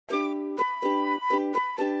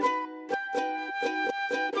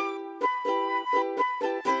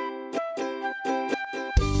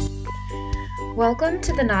Welcome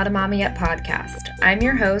to the Not a Mommy Yet podcast. I'm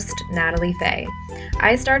your host, Natalie Faye.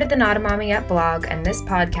 I started the Not a Mommy Yet blog and this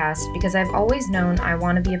podcast because I've always known I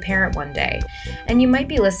want to be a parent one day, and you might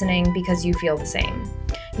be listening because you feel the same.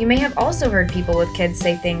 You may have also heard people with kids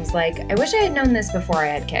say things like, I wish I had known this before I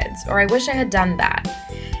had kids, or I wish I had done that.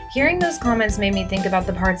 Hearing those comments made me think about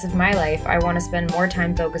the parts of my life I want to spend more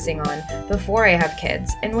time focusing on before I have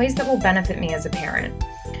kids in ways that will benefit me as a parent.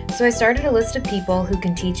 So I started a list of people who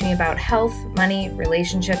can teach me about health, money,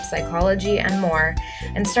 relationships, psychology, and more,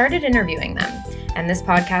 and started interviewing them, and this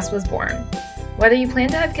podcast was born. Whether you plan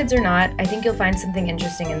to have kids or not, I think you'll find something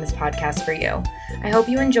interesting in this podcast for you. I hope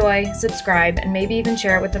you enjoy, subscribe, and maybe even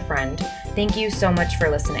share it with a friend. Thank you so much for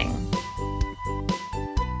listening.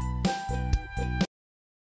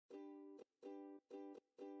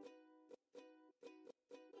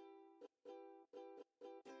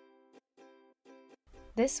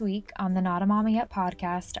 This week on the Not a Mommy Yet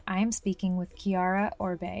podcast, I am speaking with Chiara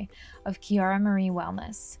Orbe of Chiara Marie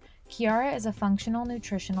Wellness. Chiara is a functional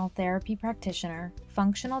nutritional therapy practitioner,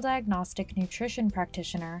 functional diagnostic nutrition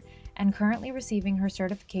practitioner, and currently receiving her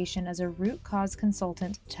certification as a root cause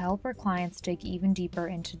consultant to help her clients dig even deeper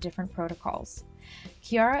into different protocols.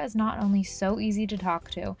 Chiara is not only so easy to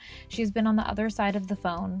talk to, she's been on the other side of the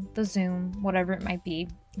phone, the Zoom, whatever it might be,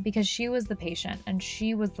 because she was the patient and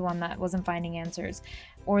she was the one that wasn't finding answers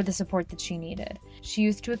or the support that she needed. She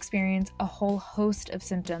used to experience a whole host of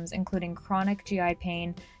symptoms, including chronic GI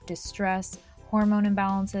pain, distress, hormone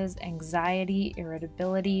imbalances, anxiety,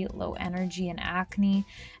 irritability, low energy and acne,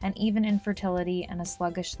 and even infertility and a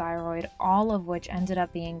sluggish thyroid, all of which ended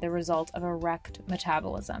up being the result of a wrecked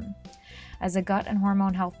metabolism. As a gut and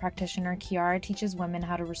hormone health practitioner, Chiara teaches women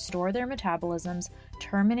how to restore their metabolisms,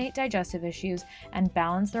 terminate digestive issues, and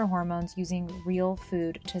balance their hormones using real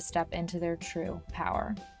food to step into their true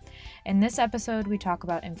power. In this episode, we talk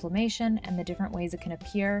about inflammation and the different ways it can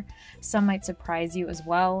appear. Some might surprise you as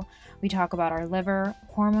well. We talk about our liver,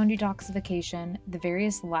 hormone detoxification, the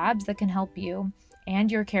various labs that can help you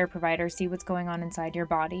and your care provider see what's going on inside your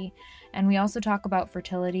body. And we also talk about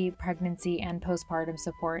fertility, pregnancy, and postpartum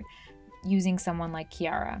support using someone like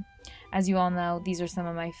Chiara. As you all know, these are some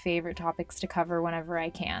of my favorite topics to cover whenever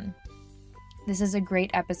I can. This is a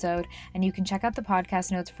great episode, and you can check out the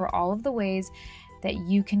podcast notes for all of the ways that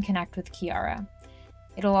you can connect with Chiara.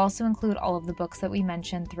 It'll also include all of the books that we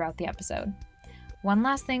mentioned throughout the episode. One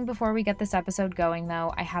last thing before we get this episode going,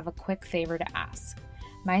 though, I have a quick favor to ask.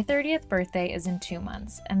 My 30th birthday is in 2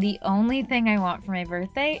 months, and the only thing I want for my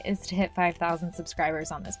birthday is to hit 5,000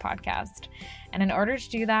 subscribers on this podcast. And in order to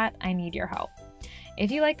do that, I need your help.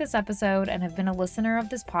 If you like this episode and have been a listener of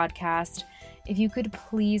this podcast, if you could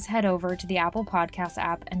please head over to the Apple Podcast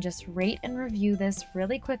app and just rate and review this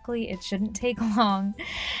really quickly. It shouldn't take long.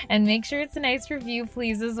 And make sure it's a nice review,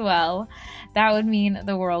 please, as well. That would mean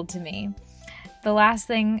the world to me. The last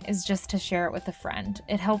thing is just to share it with a friend.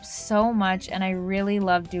 It helps so much, and I really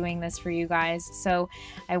love doing this for you guys, so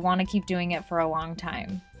I want to keep doing it for a long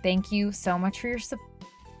time. Thank you so much for your support.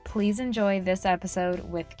 Please enjoy this episode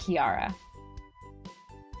with Chiara.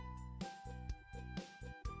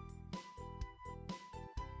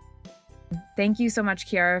 Thank you so much,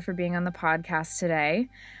 Chiara, for being on the podcast today.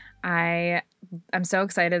 I'm so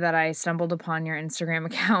excited that I stumbled upon your Instagram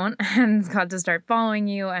account and got to start following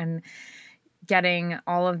you and getting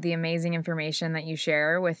all of the amazing information that you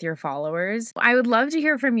share with your followers. I would love to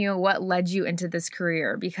hear from you what led you into this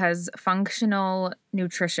career, because functional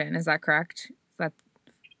nutrition, is that correct?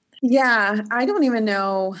 Yeah, I don't even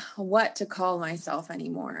know what to call myself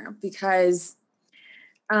anymore, because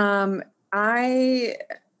I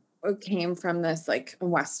came from this like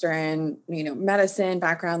Western, medicine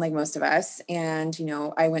background, like most of us. And,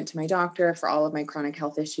 I went to my doctor for all of my chronic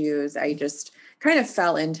health issues. I just kind of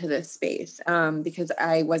fell into this space because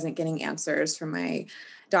I wasn't getting answers from my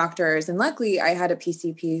doctors. And luckily I had a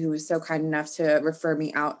PCP who was so kind enough to refer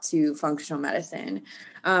me out to functional medicine.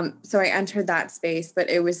 So I entered that space, but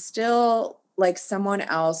it was still like someone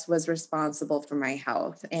else was responsible for my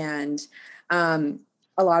health. And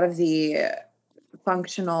a lot of the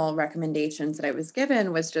functional recommendations that I was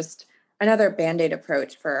given was just another Band-Aid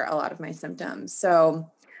approach for a lot of my symptoms.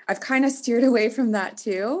 So I've kind of steered away from that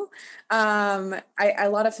too. A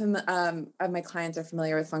lot of my clients are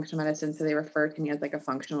familiar with functional medicine, so they refer to me as like a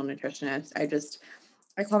functional nutritionist.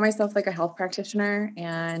 I call myself like a health practitioner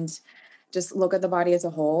and just look at the body as a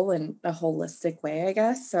whole in a holistic way, I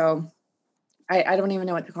guess. So I don't even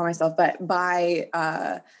know what to call myself, but by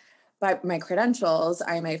by my credentials,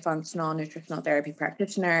 I'm a functional nutritional therapy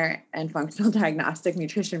practitioner and functional diagnostic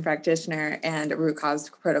nutrition practitioner and a root cause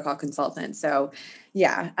protocol consultant. So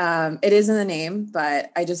yeah, it is in the name,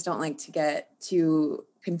 but I just don't like to get too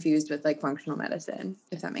confused with like functional medicine,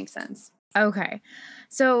 if that makes sense. Okay.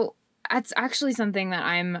 So that's actually something that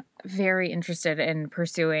I'm very interested in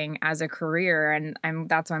pursuing as a career. And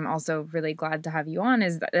that's why I'm also really glad to have you on,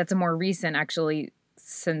 is that's a more recent, actually,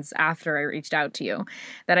 since after I reached out to you,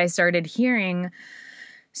 that I started hearing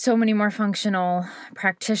so many more functional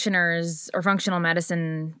practitioners or functional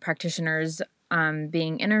medicine practitioners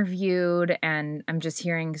being interviewed. And I'm just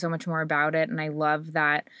hearing so much more about it. And I love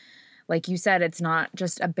that, like you said, it's not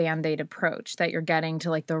just a Band-Aid approach, that you're getting to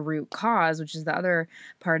like the root cause, which is the other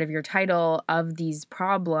part of your title, of these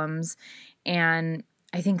problems. And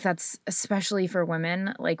I think that's especially for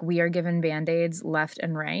women, like we are given Band-Aids left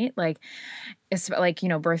and right. Like it's like,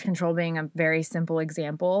 birth control being a very simple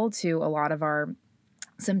example to a lot of our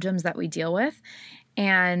symptoms that we deal with.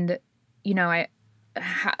 And,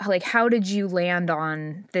 how did you land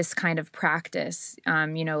on this kind of practice?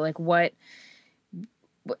 Like what,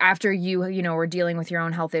 after you were dealing with your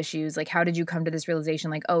own health issues, like how did you come to this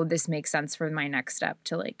realization, like, oh, this makes sense for my next step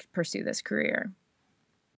to like pursue this career?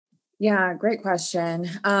 Yeah, great question.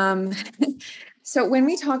 So when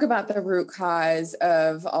we talk about the root cause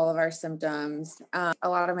of all of our symptoms, a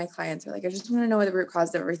lot of my clients are like, I just want to know the root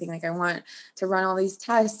cause of everything. Like I want to run all these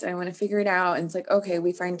tests and I want to figure it out. And it's like, okay,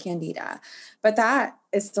 we find Candida, but that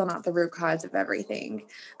is still not the root cause of everything.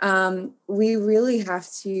 We really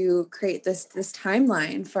have to create this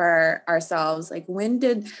timeline for ourselves. Like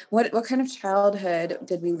what kind of childhood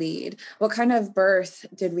did we lead? What kind of birth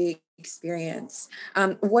did we experience?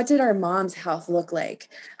 What did our mom's health look like?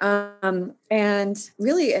 And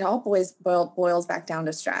really it all boils back down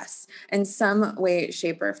to stress in some way,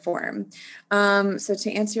 shape, or form. So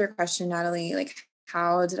to answer your question, Natalie, like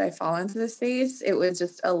how did I fall into this space? It was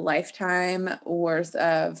just a lifetime worth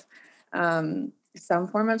of some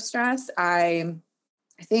form of stress. I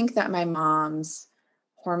think that my mom's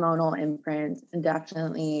hormonal imprint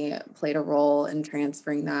definitely played a role in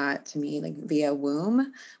transferring that to me, like via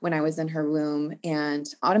womb, when I was in her womb. And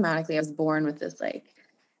automatically I was born with this like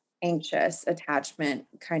anxious attachment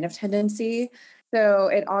kind of tendency. So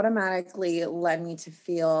it automatically led me to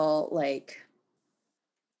feel like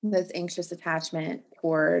this anxious attachment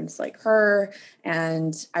towards like her.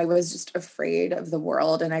 And I was just afraid of the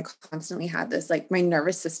world. And I constantly had this, like my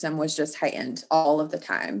nervous system was just heightened all of the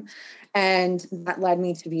time. And that led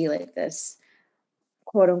me to be like this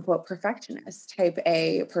quote unquote perfectionist type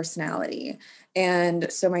A personality.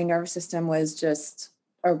 And so my nervous system was just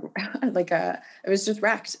a, it was just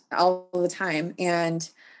wrecked all the time. And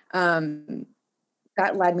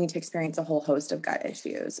that led me to experience a whole host of gut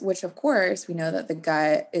issues, which of course we know that the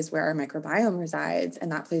gut is where our microbiome resides,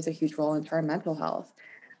 and that plays a huge role into our mental health.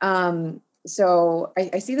 So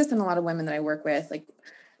I see this in a lot of women that I work with, like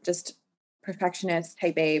just perfectionist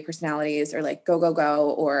type A personalities, or like go, go,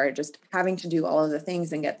 go, or just having to do all of the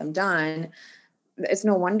things and get them done. It's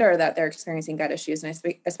no wonder that they're experiencing gut issues.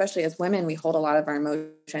 And especially as women, we hold a lot of our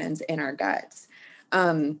emotions in our guts.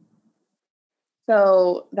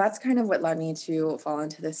 So that's kind of what led me to fall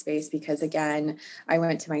into this space, because again, I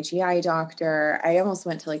went to my GI doctor. I almost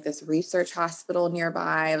went to like this research hospital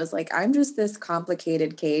nearby. I was like, I'm just this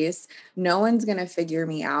complicated case. No one's going to figure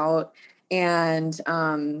me out. And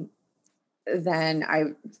then I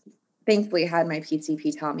thankfully had my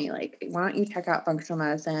PCP tell me, like, why don't you check out functional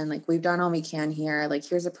medicine? Like, we've done all we can here. Like,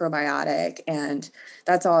 here's a probiotic, and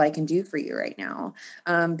that's all I can do for you right now.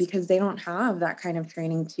 Because they don't have that kind of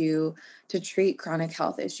training to treat chronic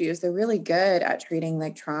health issues. They're really good at treating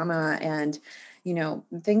like trauma and,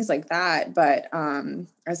 things like that. But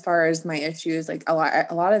as far as my issues, like a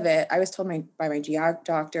lot of it, I was told by my GI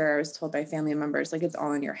doctor, I was told by family members, like, it's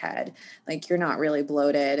all in your head. Like, you're not really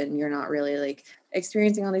bloated and you're not really like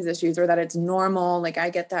experiencing all these issues, or that it's normal. Like I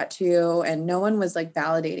get that too. And no one was like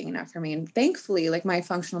validating enough for me. And thankfully, like my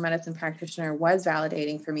functional medicine practitioner was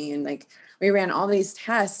validating for me. And like, we ran all these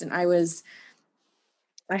tests, and I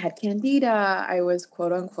had candida. I was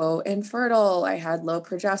quote unquote infertile. I had low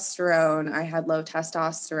progesterone. I had low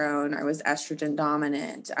testosterone. I was estrogen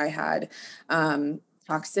dominant. I had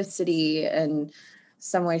toxicity in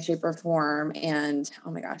some way, shape, or form. And oh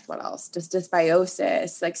my gosh, what else? Just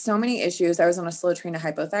dysbiosis, like so many issues. I was on a slow train to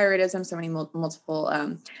hypothyroidism, so many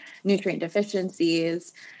multiple nutrient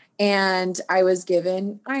deficiencies. And I was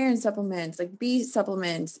given iron supplements, like B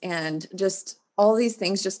supplements, and just all these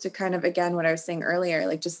things, just to kind of, again, what I was saying earlier,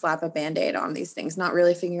 like just slap a Band-Aid on these things, not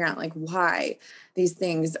really figuring out like why these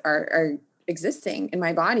things are existing in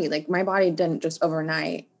my body. Like my body didn't just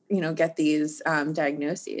overnight, get these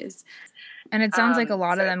diagnoses. And it sounds like a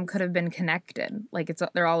lot So of them could have been connected. Like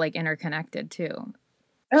they're all like interconnected too.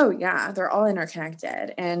 Oh yeah, they're all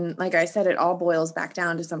interconnected. And like I said, it all boils back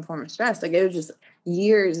down to some form of stress. Like it was just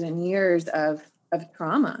years and years of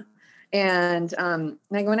trauma. And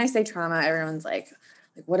like when I say trauma, everyone's like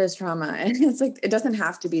what is trauma? And it's like it doesn't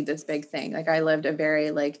have to be this big thing. Like I lived a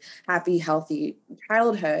very like happy, healthy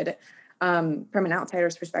childhood from an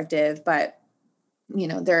outsider's perspective, but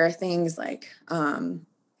there are things like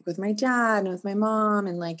with my dad and with my mom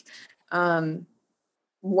and like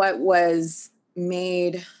what was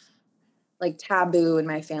made like taboo in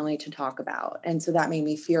my family to talk about. And so that made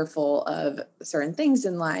me fearful of certain things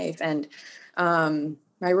in life and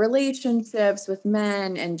my relationships with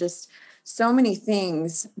men and just so many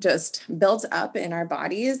things just built up in our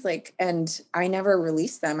bodies. Like, and I never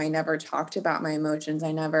released them. I never talked about my emotions.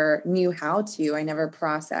 I never knew how to, I never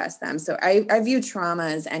processed them. So I view trauma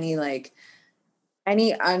as any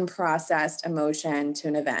unprocessed emotion to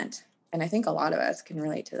an event. And I think a lot of us can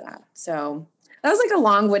relate to that. So that was like a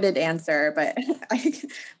long-winded answer, but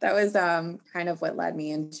that was kind of what led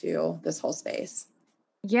me into this whole space.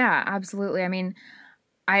 Yeah, absolutely. I mean,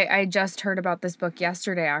 I just heard about this book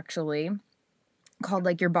yesterday, actually, called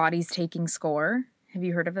like Your Body's Taking Score. Have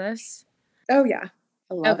you heard of this? Oh yeah.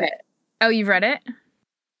 I love it. Oh, you've read it?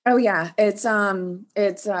 Oh yeah. It's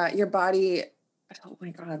your body. Oh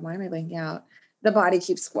my God, why am I blanking out? The Body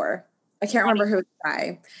Keeps Score. I can't remember who it's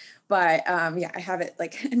by, but yeah, I have it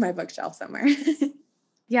like in my bookshelf somewhere.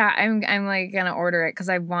 Yeah, I'm like gonna order it because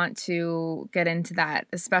I want to get into that.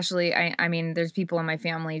 Especially, I mean, there's people in my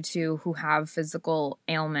family too who have physical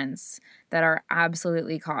ailments that are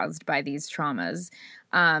absolutely caused by these traumas.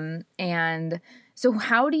 And so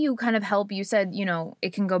how do you kind of help? You said,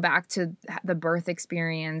 it can go back to the birth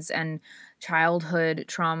experience and childhood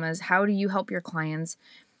traumas. How do you help your clients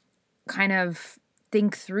kind of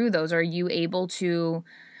think through those? Are you able to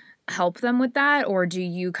help them with that, or do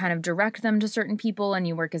you kind of direct them to certain people and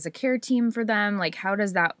you work as a care team for them? Like, how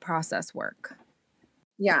does that process work?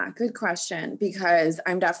 Yeah, good question, because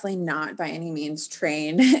I'm definitely not by any means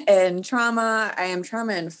trained in trauma. I am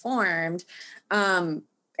trauma informed.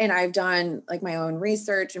 And I've done like my own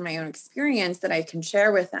research and my own experience that I can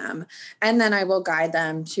share with them. And then I will guide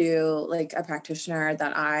them to like a practitioner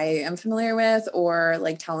that I am familiar with, or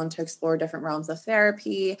like tell them to explore different realms of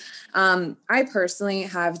therapy. I personally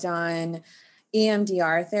have done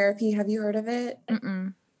EMDR therapy. Have you heard of it?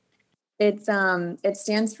 Mm-mm. It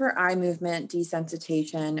stands for eye movement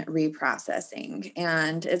desensitization reprocessing.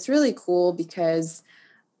 And it's really cool because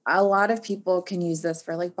a lot of people can use this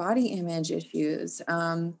for like body image issues.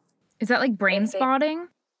 Is that like brain spotting?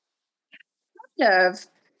 Of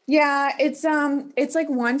yeah, it's like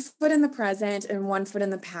 1 foot in the present and 1 foot in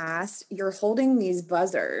the past. You're holding these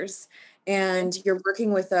buzzers and you're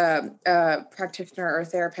working with a practitioner or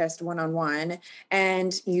therapist one-on-one,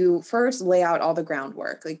 and you first lay out all the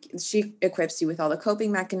groundwork. Like she equips you with all the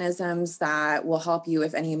coping mechanisms that will help you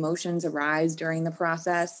if any emotions arise during the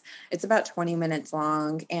process. It's about 20 minutes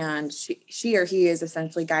long, and she or he is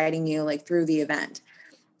essentially guiding you like through the event.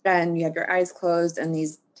 And you have your eyes closed, and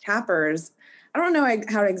these tappers, I don't know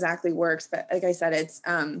how it exactly works, but like I said, it's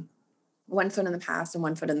 1 foot in the past and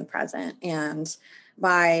 1 foot in the present. And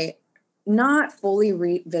by not fully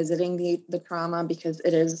revisiting the trauma, because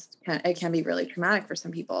it can be really traumatic for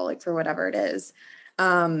some people, like for whatever it is,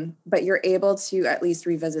 but you're able to at least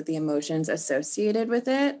revisit the emotions associated with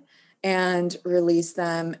it and release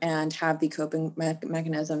them and have the coping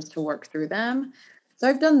mechanisms to work through them. So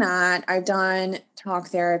I've done that. I've done talk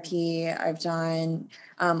therapy. I've done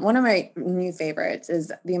one of my new favorites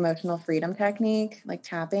is the emotional freedom technique, like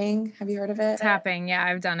tapping. Have you heard of it? Tapping. Yeah,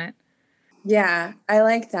 I've done it. Yeah, I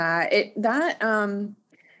like that.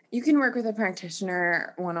 You can work with a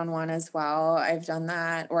practitioner one-on-one as well. I've done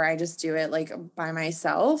that, or I just do it like by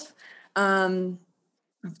myself.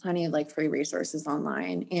 Plenty of like free resources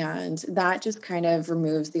online, and that just kind of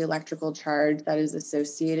removes the electrical charge that is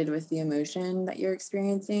associated with the emotion that you're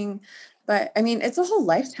experiencing. But I mean, it's a whole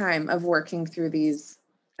lifetime of working through these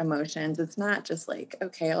emotions. It's not just like,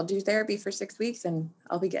 okay, I'll do therapy for 6 weeks and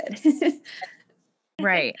I'll be good.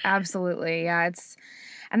 Right. Absolutely. Yeah.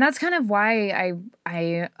 And that's kind of why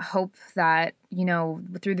I hope that,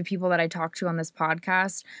 through the people that I talk to on this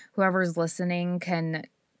podcast, whoever's listening can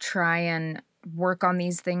try and work on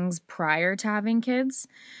these things prior to having kids.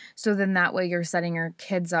 So then that way you're setting your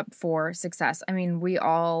kids up for success. I mean, we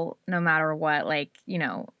all, no matter what,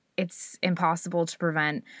 it's impossible to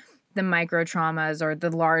prevent the micro traumas or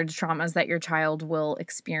the large traumas that your child will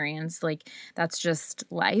experience. Like, that's just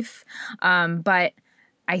life. But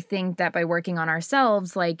I think that by working on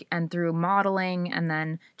ourselves, like, and through modeling and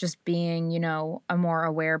then just being, you know, a more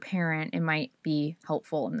aware parent, it might be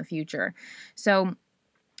helpful in the future. So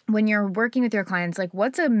when you're working with your clients, like,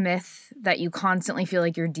 what's a myth that you constantly feel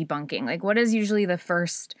like you're debunking? Like, what is usually the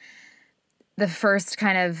first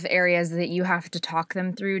kind of areas that you have to talk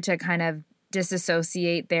them through to kind of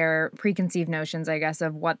disassociate their preconceived notions, I guess,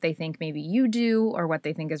 of what they think maybe you do or what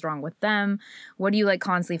they think is wrong with them? What do you like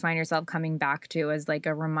constantly find yourself coming back to as like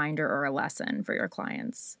a reminder or a lesson for your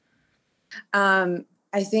clients? I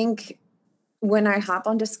think when I hop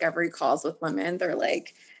on discovery calls with women, they're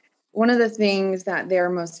like, one of the things that they're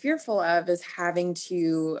most fearful of is having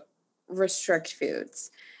to restrict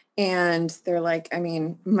foods. And they're like, I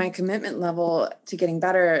mean, my commitment level to getting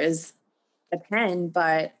better is a 10,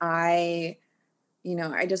 but I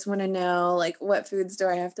just want to know, like, what foods do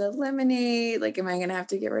I have to eliminate? Like, am I going to have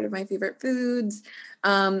to get rid of my favorite foods?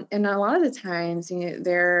 And a lot of the times,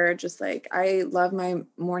 they're just like, I love my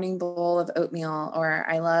morning bowl of oatmeal, or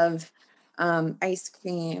I love ice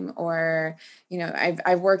cream, or,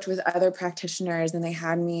 I've worked with other practitioners and they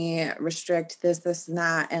had me restrict this, and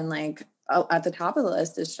that. And like at the top of the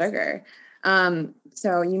list is sugar.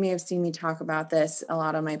 So you may have seen me talk about this a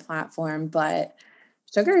lot on my platform, but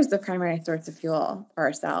sugar is the primary source of fuel for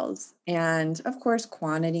our cells. And of course,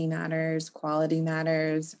 quantity matters, quality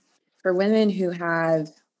matters. For women who have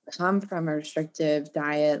come from a restrictive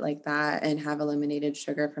diet like that and have eliminated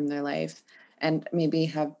sugar from their life and maybe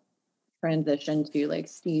have transitioned to like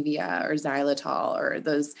stevia or xylitol or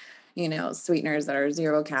those, sweeteners that are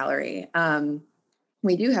 0 calorie,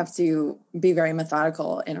 we do have to be very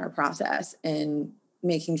methodical in our process in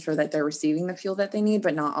making sure that they're receiving the fuel that they need,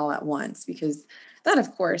 but not all at once, because that,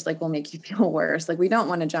 of course, like will make you feel worse. Like we don't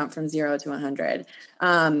want to jump from 0 to 100.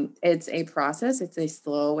 It's a process. It's a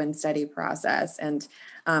slow and steady process. And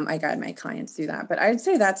I guide my clients through that. But I'd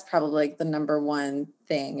say that's probably like the number one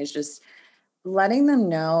thing is just letting them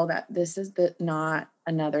know that this is not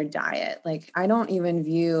another diet. Like I don't even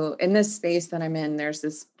view in this space that I'm in, there's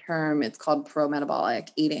this term, it's called pro-metabolic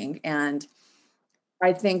eating. And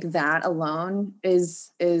I think that alone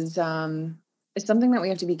is something that we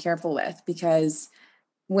have to be careful with, because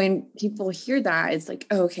when people hear that, it's like,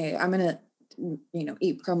 oh, okay, I'm going to,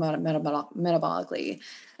 eat metabolically.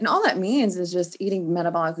 And all that means is just eating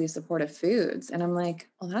metabolically supportive foods. And I'm like,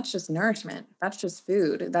 well, that's just nourishment. That's just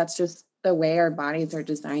food. That's just the way our bodies are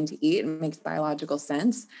designed to eat. It makes biological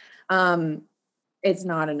sense. It's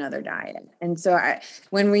not another diet. And so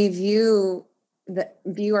when we view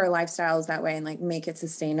our lifestyles that way and like make it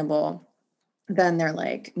sustainable, then they're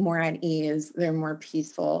like more at ease, they're more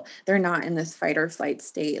peaceful, they're not in this fight or flight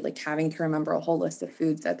state, like having to remember a whole list of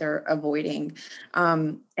foods that they're avoiding,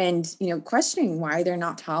 and questioning why they're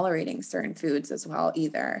not tolerating certain foods as well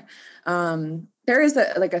either. There is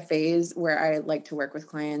a phase where I like to work with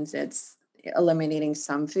clients. It's eliminating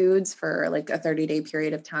some foods for like a 30-day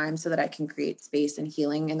period of time so that I can create space and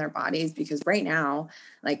healing in their bodies, because right now,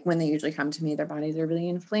 like when they usually come to me, their bodies are really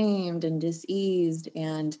inflamed and diseased,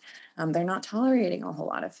 and they're not tolerating a whole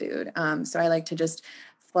lot of food. So I like to just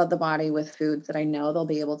flood the body with foods that I know they'll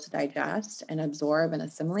be able to digest and absorb and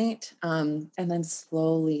assimilate, and then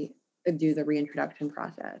slowly do the reintroduction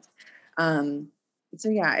process. So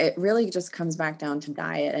yeah, it really just comes back down to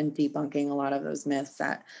diet and debunking a lot of those myths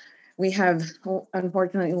that we have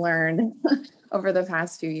unfortunately learned over the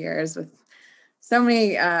past few years with so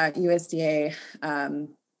many USDA,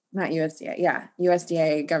 not USDA, yeah,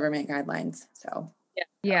 USDA government guidelines. So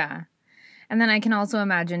Yeah. And then I can also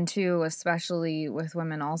imagine too, especially with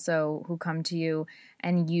women also who come to you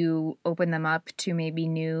and you open them up to maybe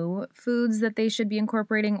new foods that they should be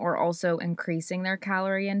incorporating or also increasing their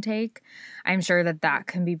calorie intake. I'm sure that that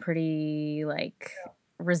can be pretty like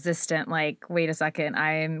resistant. Like, wait a second,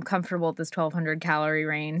 I'm comfortable with this 1200 calorie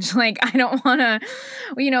range. Like, I don't want to,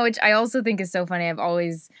 which I also think is so funny.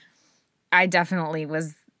 I definitely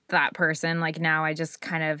was that person. Like, now I just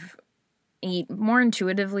kind of eat more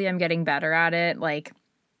intuitively. I'm getting better at it. Like,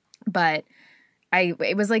 but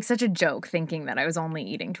it was like such a joke thinking that I was only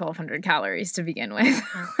eating 1200 calories to begin with.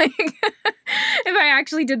 Like, if I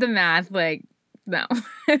actually did the math, like, no,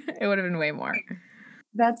 it would have been way more.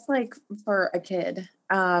 that's like for a kid.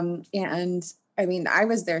 And I mean, I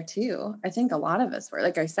was there too. I think a lot of us were,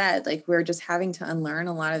 like I said, like we're just having to unlearn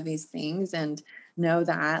a lot of these things and know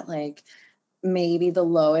that like maybe the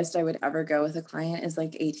lowest I would ever go with a client is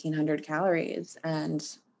like 1800 calories. And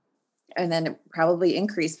then it probably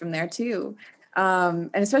increase from there too. And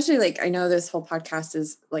especially like, I know this whole podcast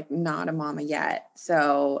is like not a mama yet.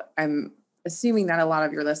 So I'm assuming that a lot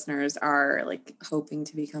of your listeners are like hoping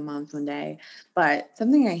to become moms one day, but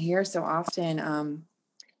something I hear so often,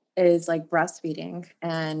 is like breastfeeding,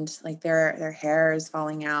 and like their hair is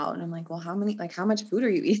falling out. And I'm like, well, how much food are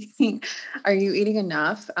you eating? Are you eating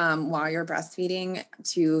enough while you're breastfeeding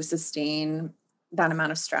to sustain that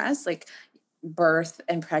amount of stress? Like birth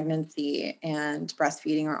and pregnancy and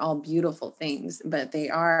breastfeeding are all beautiful things, but they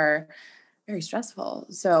are very stressful.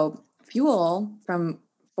 So fuel from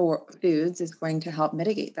for foods is going to help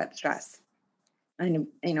mitigate that stress. And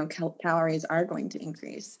calories are going to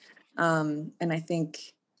increase. And I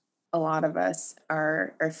think a lot of us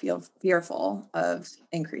are feel fearful of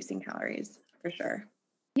increasing calories for sure.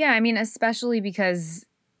 Yeah, I mean, especially because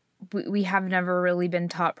we have never really been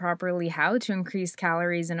taught properly how to increase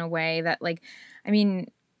calories in a way that, like, I mean,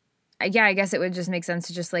 yeah, I guess it would just make sense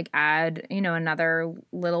to just like add, another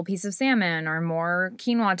little piece of salmon or more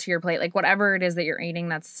quinoa to your plate, like whatever it is that you're eating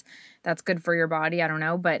that's good for your body. I don't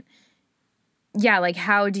know, but yeah, like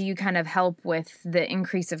how do you kind of help with the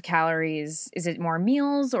increase of calories? Is it more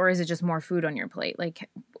meals or is it just more food on your plate? Like,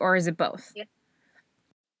 or is it both? Yeah.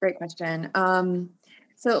 Great question.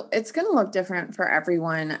 So it's going to look different for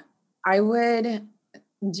everyone. I would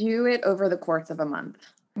do it over the course of a month.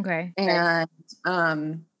 Okay. And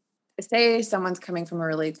say someone's coming from a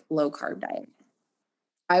really low carb diet.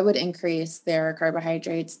 I would increase their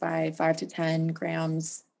carbohydrates by 5 to 10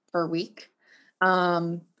 grams per week.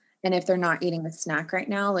 Um, and if they're not eating a snack right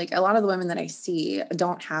now, like a lot of the women that I see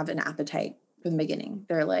don't have an appetite from the beginning.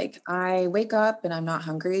 They're like, I wake up and I'm not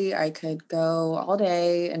hungry. I could go all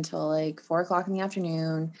day until like 4 o'clock in the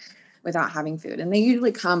afternoon without having food. And they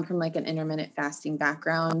usually come from like an intermittent fasting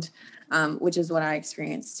background, which is what I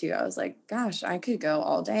experienced too. I was like, gosh, I could go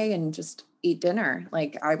all day and just eat dinner.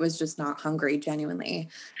 Like I was just not hungry genuinely.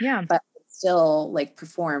 Yeah. But still like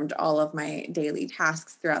performed all of my daily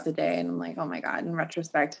tasks throughout the day. And I'm like, oh my God, in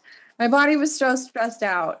retrospect, my body was so stressed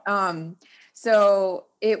out. So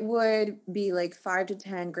it would be like 5 to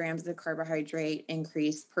 10 grams of carbohydrate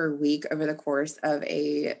increase per week over the course of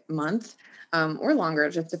a month, or longer,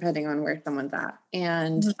 just depending on where someone's at.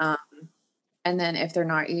 And then if they're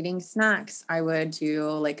not eating snacks, I would do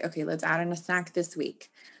like, okay, let's add in a snack this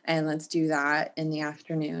week. And let's do that in the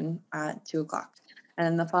afternoon at 2 o'clock. And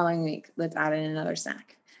then the following week, let's add in another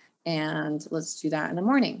snack. And let's do that in the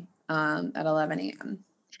morning at 11 a.m.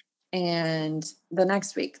 And the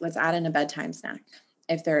next week, let's add in a bedtime snack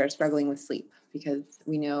if they're struggling with sleep, because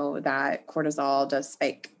we know that cortisol does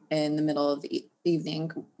spike in the middle of the evening.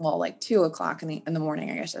 Well, like 2 o'clock in the morning,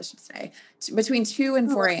 I guess I should say, between 2 and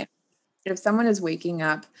 4 a.m. If someone is waking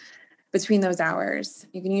up between those hours,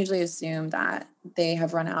 you can usually assume that they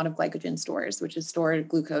have run out of glycogen stores, which is stored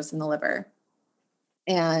glucose in the liver.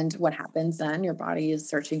 And what happens then? Your body is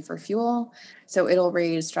searching for fuel. So it'll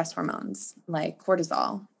raise stress hormones like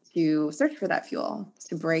cortisol to search for that fuel,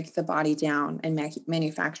 to break the body down and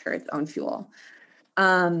manufacture its own fuel.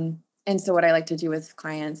 And so what I like to do with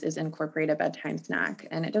clients is incorporate a bedtime snack.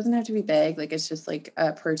 And it doesn't have to be big. Like it's just like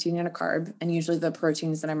a protein and a carb. And usually the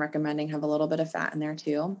proteins that I'm recommending have a little bit of fat in there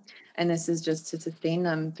too. And this is just to sustain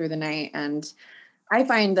them through the night. And I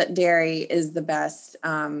find that dairy is the best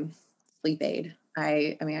sleep aid.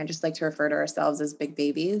 I mean, I just like to refer to ourselves as big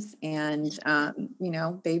babies, and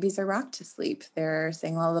babies are rocked to sleep. They're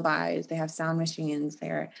saying lullabies. They have sound machines.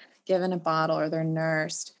 They're given a bottle or they're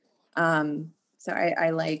nursed. So I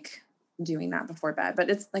like doing that before bed,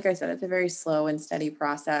 but it's like I said, it's a very slow and steady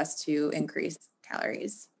process to increase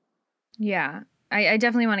calories. Yeah, I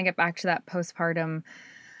definitely want to get back to that postpartum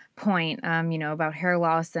point, about hair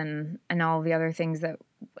loss and all the other things that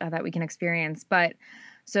we can experience. But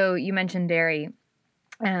so you mentioned dairy,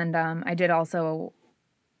 and I did also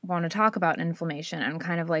want to talk about inflammation, and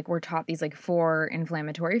kind of like we're taught these like 4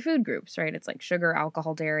 inflammatory food groups, right? It's like sugar,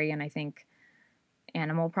 alcohol, dairy, and I think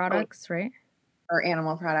animal products, right? Or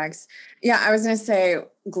animal products. Yeah, I was going to say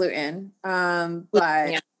gluten.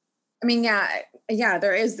 But yeah. I mean, yeah,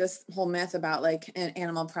 there is this whole myth about like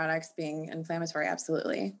animal products being inflammatory.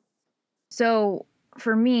 Absolutely. So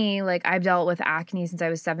for me, like I've dealt with acne since I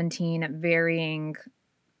was 17 at varying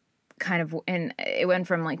kind of, and it went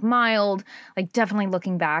from like mild, like definitely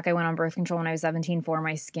looking back, I went on birth control when I was 17 for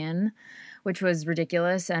my skin, which was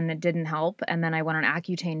ridiculous and it didn't help. And then I went on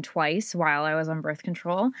Accutane twice while I was on birth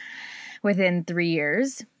control within 3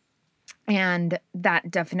 years. And that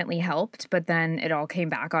definitely helped, but then it all came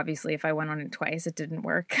back. Obviously, if I went on it twice, it didn't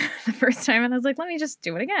work the first time. And I was like, let me just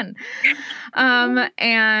do it again.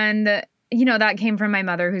 And that came from my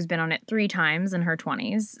mother, who's been on it 3 times in her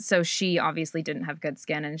 20s. So she obviously didn't have good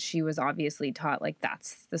skin, and she was obviously taught like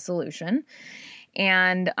that's the solution.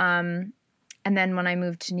 And then when I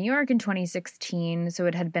moved to New York in 2016, so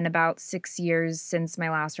it had been about 6 years since my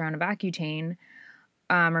last round of Accutane,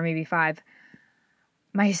 or maybe 5.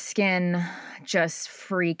 my skin just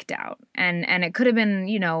freaked out. And it could have been,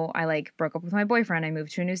 you know, I like broke up with my boyfriend, I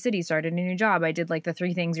moved to a new city, started a new job. I did like the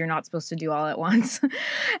 3 things you're not supposed to do all at once.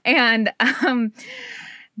 And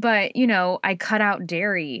but, you know, I cut out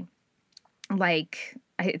dairy like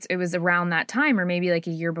it was around that time or maybe like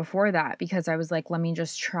a year before that because I was like, let me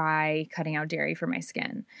just try cutting out dairy for my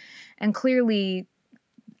skin. And clearly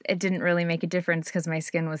it didn't really make a difference because my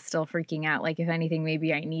skin was still freaking out. Like if anything,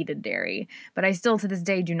 maybe I needed dairy, but I still to this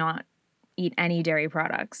day do not eat any dairy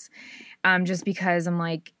products. Just because I'm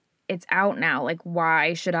like, it's out now. Like,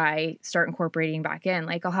 why should I start incorporating back in?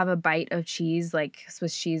 Like, I'll have a bite of cheese, like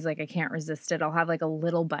Swiss cheese, like I can't resist it. I'll have like a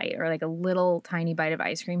little bite or like a little tiny bite of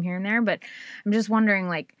ice cream here and there. But I'm just wondering,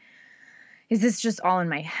 like, is this just all in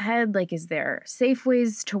my head? Like, is there safe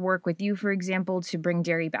ways to work with you, for example, to bring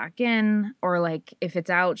dairy back in? Or like, if it's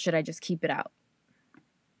out, should I just keep it out?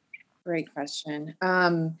 Great question.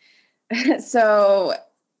 So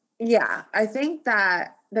yeah, I think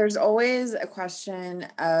that there's always a question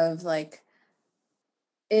of like,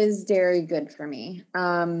 is dairy good for me?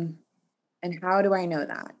 And how do I know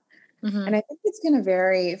that? Mm-hmm. And I think it's going to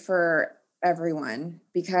vary for everyone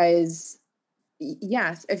because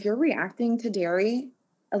yes, if you're reacting to dairy,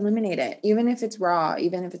 eliminate it. Even if it's raw,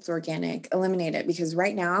 even if it's organic, eliminate it because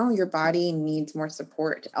right now your body needs more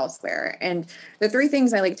support elsewhere. And the 3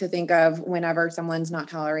 things I like to think of whenever someone's not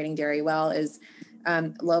tolerating dairy well is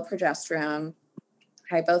low progesterone,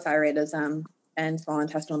 hypothyroidism, and small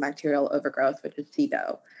intestinal bacterial overgrowth, which is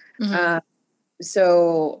SIBO. Mm-hmm. Um,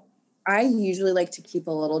 so I usually like to keep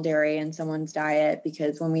a little dairy in someone's diet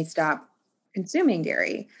because when we stop consuming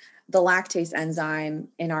dairy, the lactase enzyme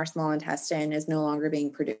in our small intestine is no longer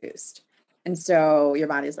being produced. And so your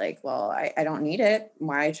body's like, well, I don't need it.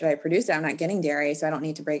 Why should I produce it? I'm not getting dairy, so I don't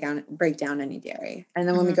need to break down any dairy. And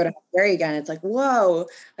then when we Mm-hmm. go to have dairy again, it's like, whoa,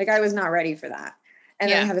 like I was not ready for that. And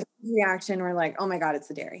then we Yeah. have a reaction. We're like, oh my God, it's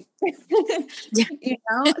the dairy. Yeah.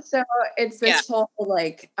 So it's Yeah. this whole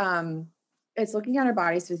like, it's looking at our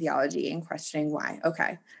body's physiology and questioning why.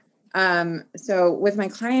 Okay. So with my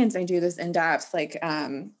clients, I do this in-depth like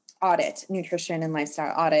audit, nutrition and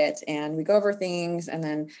lifestyle audit, and we go over things. And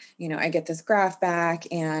then, you know, I get this graph back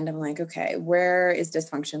and I'm like, okay, where is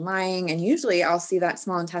dysfunction lying? And usually I'll see that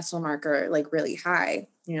small intestinal marker like really high.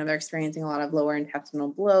 You know, they're experiencing a lot of lower intestinal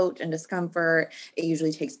bloat and discomfort. It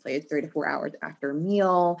usually takes place 3 to 4 hours after a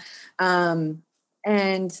meal. And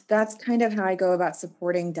that's kind of how I go about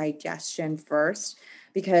supporting digestion first,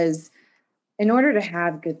 because in order to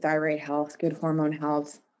have good thyroid health, good hormone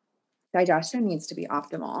health, digestion needs to be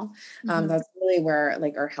optimal. Mm-hmm. That's really where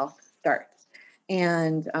like our health starts.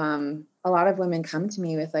 And a lot of women come to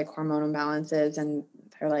me with like hormone imbalances and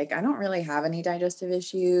they're like, I don't really have any digestive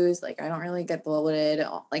issues. Like I don't really get bloated,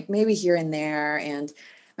 like maybe here and there. And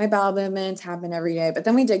my bowel movements happen every day. But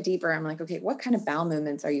then we dig deeper. I'm like, okay, what kind of bowel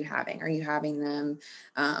movements are you having? Are you having them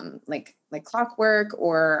like clockwork,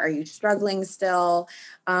 or are you struggling still?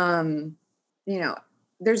 You know,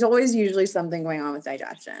 there's always usually something going on with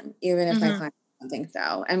digestion, even if my Mm-hmm. client don't think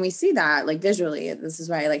so. And we see that like visually. This is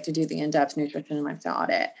why I like to do the in-depth nutrition and lifestyle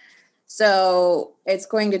audit. So it's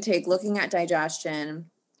going to take looking at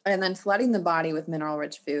digestion and then flooding the body with mineral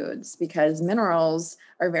rich foods, because minerals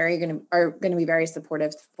are going to be very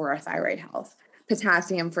supportive for our thyroid health.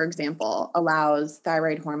 Potassium, for example, allows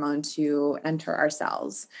thyroid hormone to enter our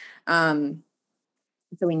cells.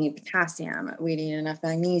 So we need potassium, we need enough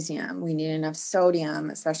magnesium, we need enough sodium,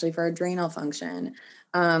 especially for adrenal function.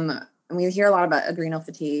 And we hear a lot about adrenal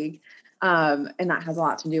fatigue, and that has a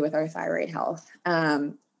lot to do with our thyroid health.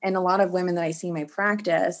 And a lot of women that I see in my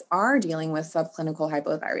practice are dealing with subclinical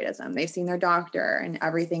hypothyroidism. They've seen their doctor and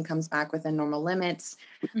everything comes back within normal limits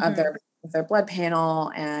of Mm-hmm. their blood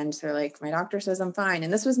panel. And they're like, my doctor says I'm fine.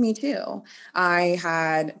 And this was me too. My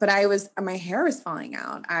hair was falling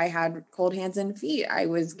out. I had cold hands and feet. I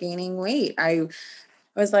was gaining weight. I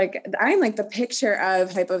was like, I'm like the picture of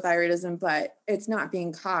hypothyroidism, but it's not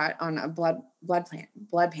being caught on a blood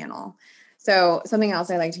panel. So something else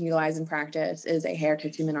I like to utilize in practice is a hair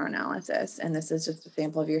tissue mineral analysis. And this is just a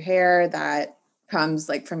sample of your hair that comes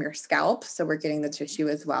like from your scalp. So we're getting the tissue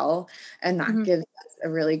as well. And that Mm-hmm. gives us a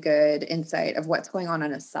really good insight of what's going on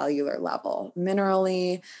a cellular level.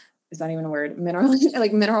 Minerally, is that even a word? Minerally,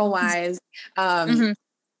 like mineral wise, Mm-hmm.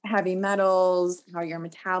 heavy metals, how your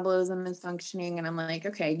metabolism is functioning. And I'm like,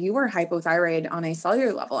 okay, you are hypothyroid on a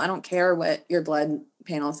cellular level. I don't care what your blood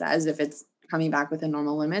panel says. If it's coming back within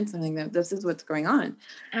normal limits, I think that this is what's going on.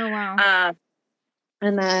 Oh, wow.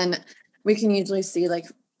 And then we can usually see like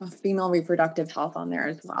female reproductive health on there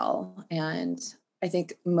as well. And I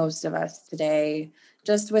think most of us today,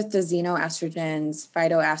 just with the xenoestrogens,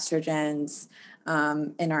 phytoestrogens,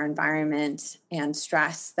 in our environment and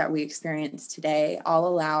stress that we experience today all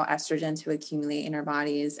allow estrogen to accumulate in our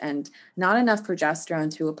bodies and not enough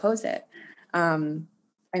progesterone to oppose it. I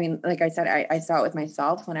mean, like I said, I saw it with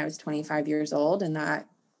myself when I was 25 years old, and that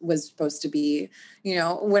was supposed to be,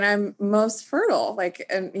 when I'm most fertile, like,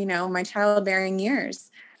 and, my childbearing years.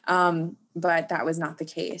 But that was not the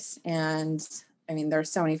case. And I mean,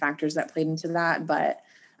 there's so many factors that played into that, but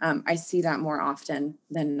I see that more often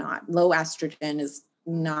than not. Low estrogen is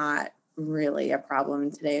not really a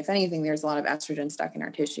problem today. If anything, there's a lot of estrogen stuck in our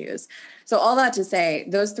tissues. So all that to say,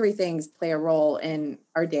 those three things play a role in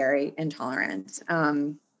our dairy intolerance.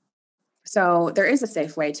 So there is a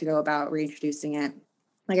safe way to go about reintroducing it.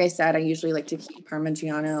 Like I said, I usually like to keep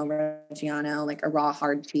Parmigiano Reggiano, like a raw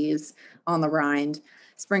hard cheese on the rind,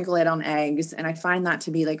 sprinkle it on eggs. And I find that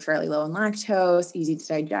to be like fairly low in lactose, easy to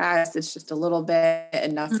digest. It's just a little bit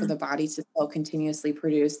enough for the body to still continuously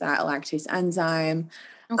produce that lactase enzyme.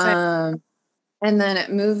 Okay. And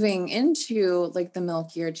then moving into like the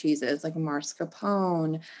milkier cheeses, like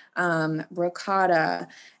mascarpone, ricotta.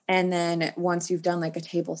 And then once you've done like a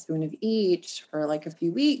tablespoon of each for like a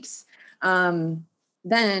few weeks,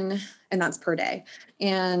 then, and that's per day.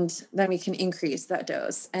 And then we can increase that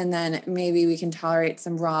dose. And then maybe we can tolerate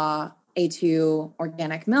some raw A2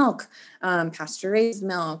 organic milk, pasture raised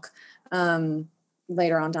milk,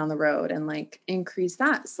 later on down the road, and like increase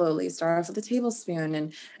that slowly. Start off with a tablespoon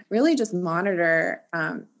and really just monitor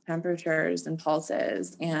temperatures and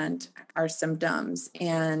pulses and our symptoms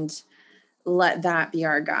and let that be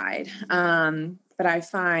our guide. But I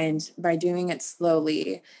find by doing it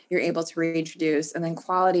slowly, you're able to reintroduce, and then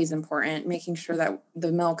quality is important, making sure that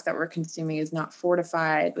the milk that we're consuming is not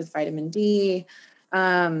fortified with vitamin D,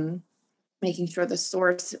 making sure the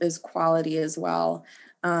source is quality as well.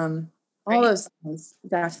 All those things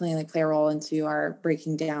definitely like play a role into our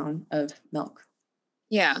breaking down of milk.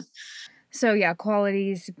 Yeah. So yeah,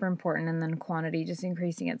 quality is super important, and then quantity, just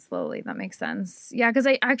increasing it slowly. That makes sense. Yeah, because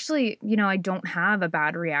I actually, I don't have a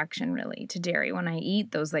bad reaction really to dairy when I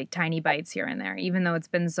eat those like tiny bites here and there, even though it's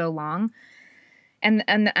been so long. And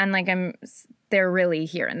like they're really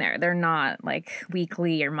here and there. They're not like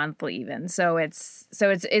weekly or monthly even. So it's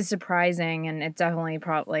surprising, and it definitely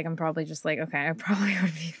I'm probably just like, okay, I probably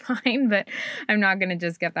would be fine, but I'm not going to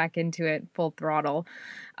just get back into it full throttle.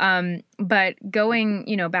 But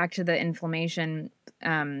going, back to the inflammation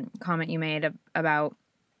comment you made about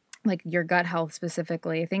like your gut health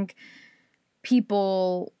specifically, I think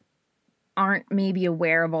people aren't maybe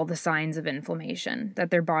aware of all the signs of inflammation that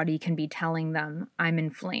their body can be telling them, I'm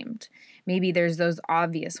inflamed. Maybe there's those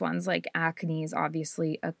obvious ones, like acne is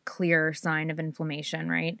obviously a clear sign of inflammation,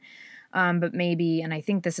 right? But maybe, and I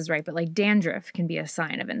think this is right, but like dandruff can be a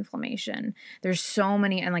sign of inflammation. There's so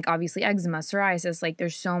many, and like obviously eczema, psoriasis, like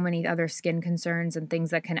there's so many other skin concerns and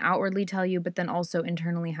things that can outwardly tell you, but then also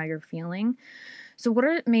internally how you're feeling. So what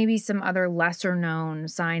are maybe some other lesser known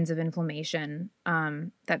signs of inflammation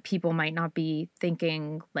that people might not be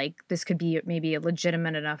thinking like this could be maybe a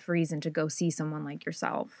legitimate enough reason to go see someone like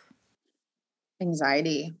yourself?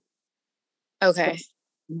 Anxiety. Okay.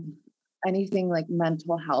 Anything like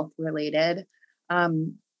mental health related. I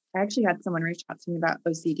actually had someone reach out to me about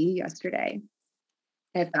OCD yesterday.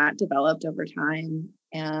 If that developed over time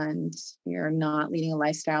and you're not leading a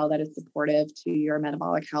lifestyle that is supportive to your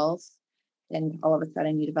metabolic health, and all of a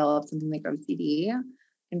sudden you develop something like OCD,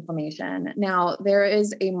 inflammation. Now, there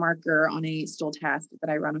is a marker on a stool test that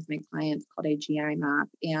I run with my clients called a GI map,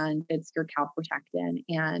 and it's your calprotectin.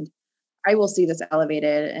 And I will see this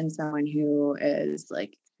elevated in someone who is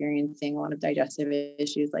like experiencing a lot of digestive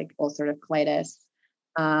issues like ulcerative colitis,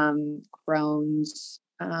 Crohn's,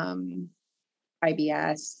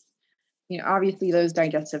 IBS, obviously those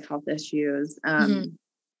digestive health issues.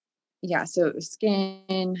 Yeah, so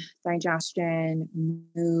skin, digestion,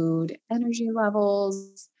 mood, energy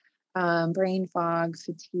levels, brain fog,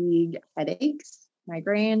 fatigue, headaches,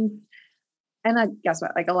 migraine. And guess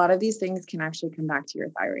what? Like a lot of these things can actually come back to your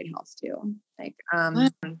thyroid health too. Like,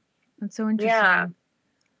 That's so interesting. Yeah.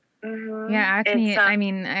 Yeah, acne, I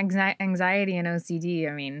mean, anxiety and OCD,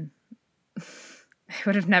 I mean, I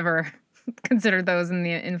would have never considered those in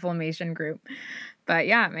the inflammation group. But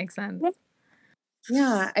yeah, it makes sense.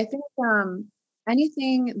 Yeah, I think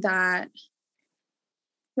anything that,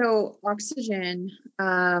 so oxygen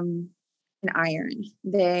and iron,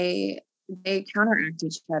 they counteract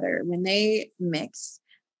each other. When they mix,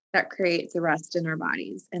 that creates a rest in our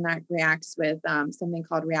bodies, and that reacts with something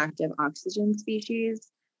called reactive oxygen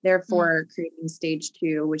species, therefore creating stage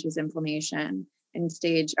 2, which is inflammation, and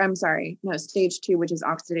stage 2, which is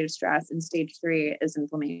oxidative stress, and stage 3 is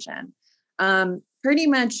inflammation. Pretty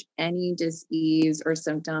much any disease or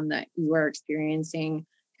symptom that you are experiencing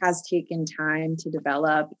has taken time to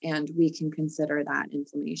develop, and we can consider that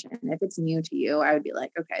inflammation. If it's new to you, I would be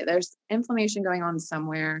like, okay, there's inflammation going on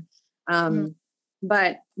somewhere.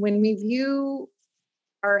 But when we view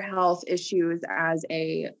our health issues as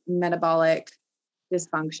a metabolic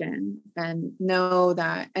dysfunction and know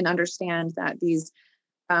that and understand that these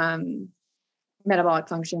metabolic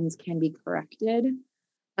functions can be corrected,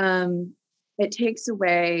 it takes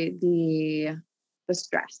away the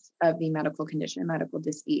stress of the medical condition, medical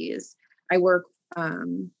disease. I work,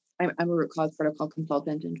 I'm a root cause protocol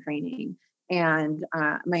consultant in training. And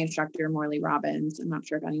my instructor, Morley Robbins, I'm not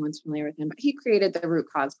sure if anyone's familiar with him, but he created the root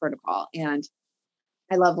cause protocol. And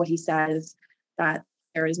I love what he says, that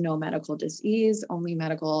there is no medical disease, only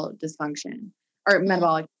medical dysfunction or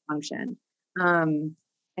metabolic dysfunction.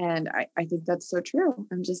 And I think that's so true.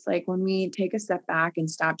 I'm just like, when we take a step back and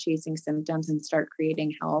stop chasing symptoms and start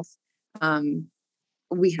creating health,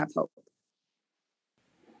 we have hope.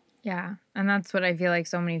 Yeah. And that's what I feel like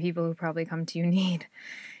so many people who probably come to you need,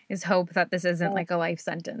 is hope that this isn't like a life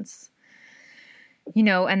sentence,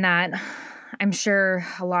 and that I'm sure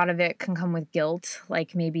a lot of it can come with guilt.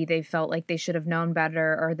 Like maybe they felt like they should have known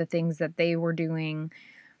better, or the things that they were doing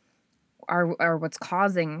are what's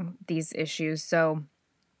causing these issues. So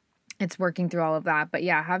it's working through all of that. But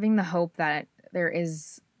yeah, having the hope that there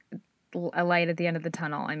is a light at the end of the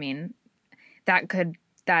tunnel. I mean,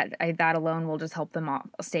 that alone will just help them all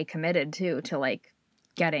stay committed to like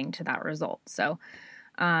getting to that result. So,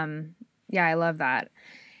 yeah, I love that.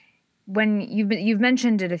 When you've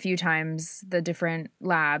mentioned it a few times, the different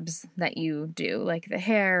labs that you do, like the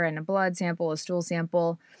hair and a blood sample, a stool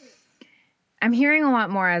sample. I'm hearing a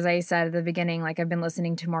lot more, as I said at the beginning, like I've been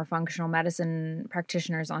listening to more functional medicine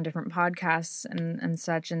practitioners on different podcasts and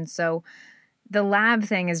such. And so the lab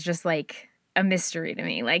thing is just like a mystery to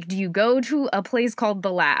me. Like, do you go to a place called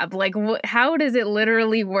the lab? Like, how does it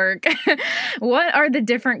literally work? What are the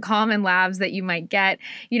different common labs that you might get?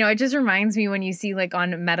 It just reminds me when you see like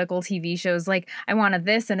on medical TV shows, like, I want a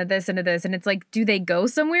this and a this and a this. And it's like, do they go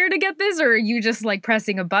somewhere to get this? Or are you just like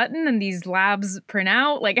pressing a button and these labs print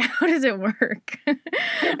out? Like, how does it work?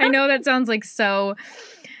 I know that sounds like so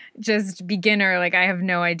just beginner. Like, I have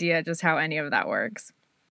no idea just how any of that works.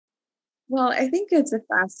 Well, I think it's a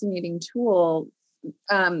fascinating tool,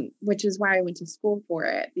 which is why I went to school for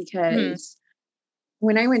it, because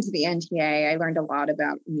when I went to the NTA, I learned a lot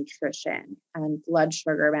about nutrition and blood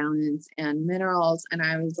sugar balance and minerals. And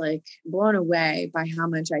I was like blown away by how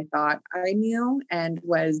much I thought I knew, and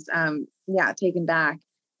was, taken back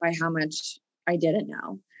by how much I didn't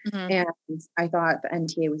know. And I thought the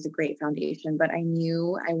NTA was a great foundation, but I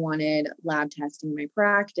knew I wanted lab testing in my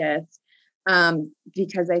practice,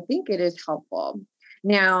 because I think it is helpful.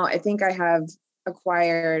 Now, I think I have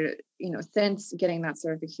acquired, since getting that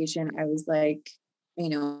certification, I was like, we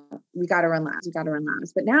got to run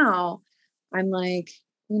labs. But now I'm like,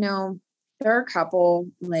 there are a couple,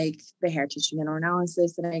 like the hair tissue mineral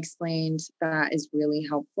analysis that I explained, that is really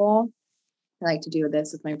helpful. I like to do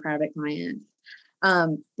this with my private clients.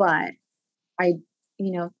 But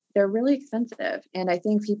they're really expensive. And I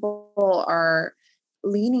think people are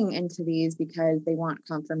leaning into these because they want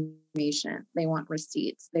confirmation, they want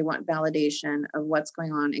receipts, they want validation of what's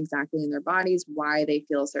going on exactly in their bodies, why they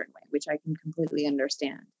feel a certain way, which I can completely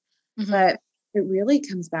understand. But it really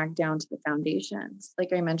comes back down to the foundations. Like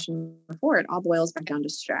I mentioned before, it all boils back down to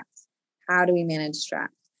stress. How do we manage stress?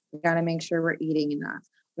 We got to make sure we're eating enough.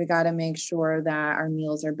 We got to make sure that our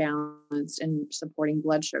meals are balanced and supporting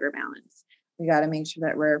blood sugar balance. We got to make sure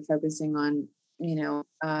that we're focusing on,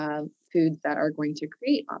 foods that are going to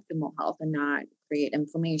create optimal health and not create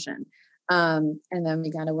inflammation. And then we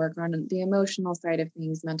got to work on the emotional side of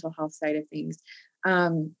things, mental health side of things.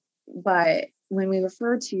 But when we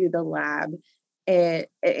refer to the lab, there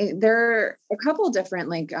are a couple different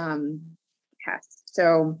tests.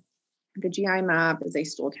 So the GI map is a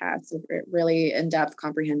stool test, a really in-depth,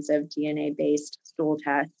 comprehensive DNA-based stool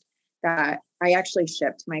test that I actually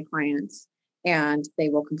ship to my clients, and they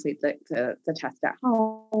will complete the test at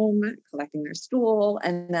home, collecting their stool,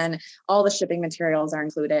 and then all the shipping materials are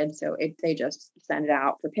included. So they just send it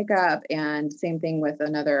out for pickup. And same thing with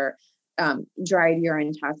another dried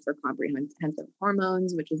urine test for comprehensive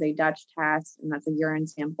hormones, which is a Dutch test, and that's a urine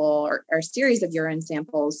sample or a series of urine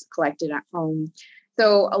samples collected at home.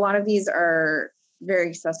 So a lot of these are very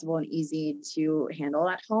accessible and easy to handle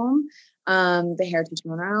at home. The hair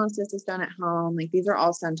tissue analysis is done at home. Like, these are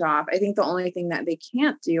all sent off. I think the only thing that they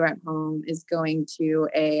can't do at home is going to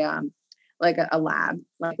a lab,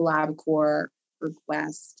 like LabCorp or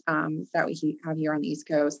Quest, that we have here on the East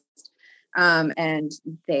Coast. And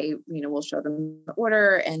they, will show them the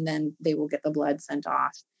order, and then they will get the blood sent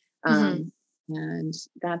off. And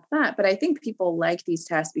that's that. But I think people like these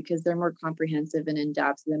tests because they're more comprehensive and in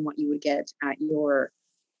depth than what you would get at your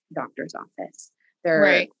doctor's office.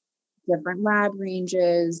 They're different lab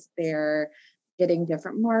ranges. They're getting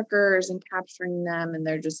different markers and capturing them. And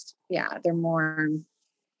they're just, they're more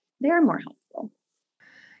helpful.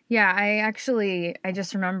 Yeah, I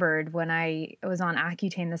just remembered when I was on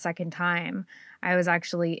Accutane the second time, I was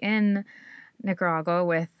actually in Nicaragua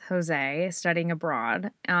with Jose studying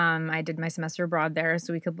abroad. I did my semester abroad there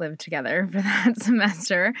so we could live together for that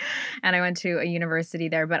semester. And I went to a university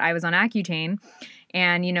there, but I was on Accutane.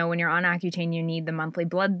 And, when you're on Accutane, you need the monthly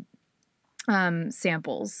blood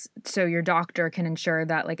samples. So your doctor can ensure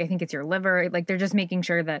that, I think it's your liver, they're just making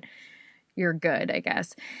sure that you're good, I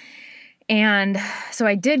guess. And so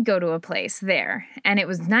I did go to a place there, and it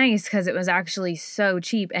was nice because it was actually so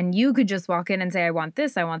cheap, and you could just walk in and say, I want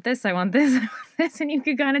this, I want this, I want this, I want this. And you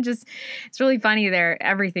could kind of it's really funny there.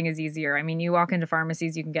 Everything is easier. I mean, you walk into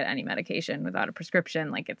pharmacies, you can get any medication without a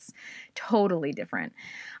prescription. It's totally different.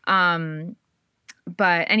 But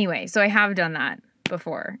anyway, so I have done that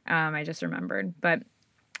before. I just remembered, but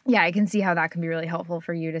yeah, I can see how that can be really helpful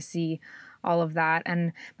for you to see all of that.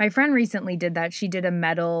 And my friend recently did that. She did a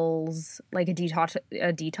metals, a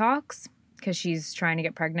detox, because she's trying to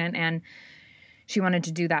get pregnant, and she wanted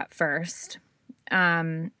to do that first.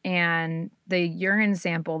 And the urine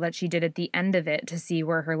sample that she did at the end of it to see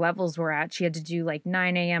where her levels were at, she had to do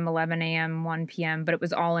 9 a.m., 11 a.m., 1 p.m., but it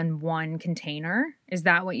was all in one container. Is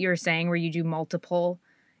that what you're saying, where you do multiple?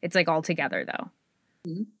 It's all together though.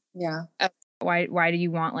 Mm-hmm. Yeah. Why do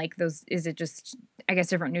you want those? Is it just, I guess,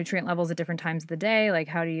 different nutrient levels at different times of the day?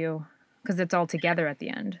 How do you, because it's all together at the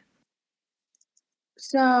end.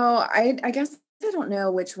 So I guess I don't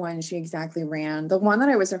know which one she exactly ran. The one that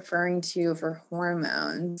I was referring to for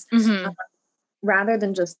hormones, rather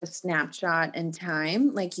than just a snapshot in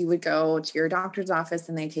time, you would go to your doctor's office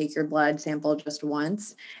and they take your blood sample just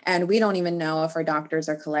once. And we don't even know if our doctors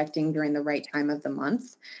are collecting during the right time of the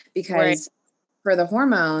month, because for the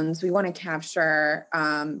hormones, we want to capture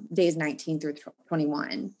days 19 through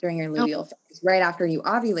 21 during your luteal phase, right after you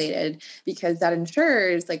ovulated, because that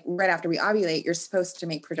ensures right after we ovulate, you're supposed to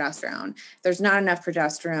make progesterone. If there's not enough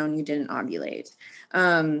progesterone, you didn't ovulate.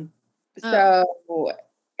 So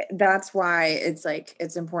that's why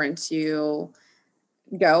it's important to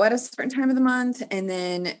go at a certain time of the month, and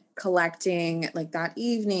then collecting that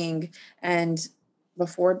evening and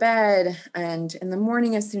before bed and in the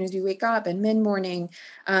morning as soon as you wake up, and mid-morning.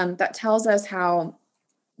 That tells us how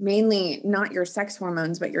mainly not your sex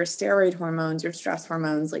hormones, but your steroid hormones, your stress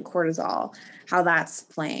hormones like cortisol, how that's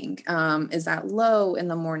playing. Is that low in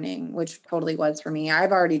the morning, which totally was for me.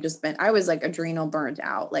 I've already I was adrenal burnt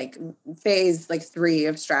out, phase 3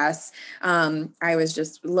 of stress. I was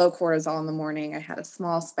just low cortisol in the morning. I had a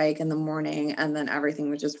small spike in the morning, and then everything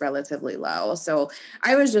was just relatively low. So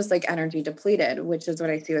I was just energy depleted, which is what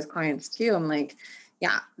I see with clients too. I'm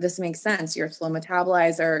yeah, this makes sense. You're a slow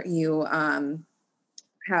metabolizer. You,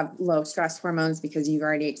 have low stress hormones because you've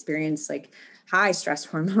already experienced high stress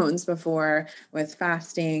hormones before, with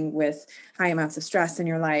fasting, with high amounts of stress in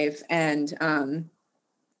your life. And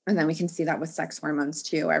then we can see that with sex hormones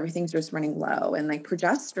too. Everything's just running low, and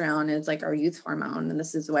progesterone is our youth hormone. And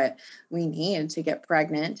this is what we need to get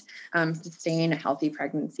pregnant, sustain a healthy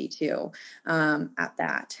pregnancy too, at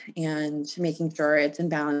that, and making sure it's in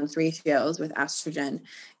balanced ratios with estrogen.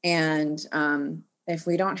 And, if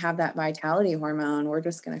we don't have that vitality hormone, we're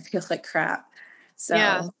just going to feel like crap. So,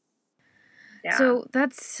 yeah.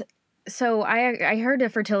 So I heard a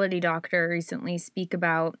fertility doctor recently speak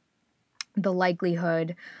about the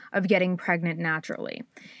likelihood of getting pregnant naturally.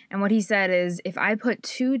 And what he said is, if I put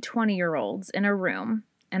two 20-year-olds in a room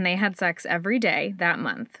and they had sex every day that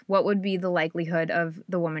month, what would be the likelihood of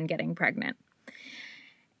the woman getting pregnant?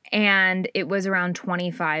 And it was around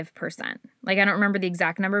 25%. I don't remember the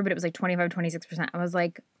exact number, but it was 25, 26%. I was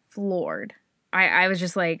floored. I was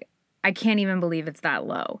just I can't even believe it's that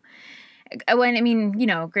low.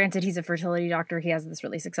 Granted, he's a fertility doctor. He has this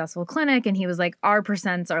really successful clinic, and he was our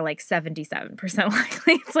percents are 77%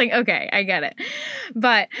 likely. It's okay, I get it.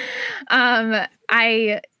 But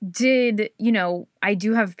I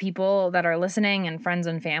do have people that are listening, and friends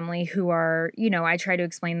and family who are, I try to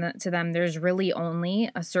explain that to them. There's really only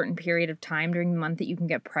a certain period of time during the month that you can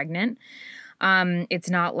get pregnant. It's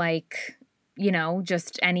not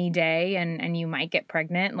just any day and you might get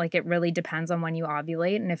pregnant. It really depends on when you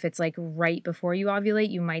ovulate. And if it's right before you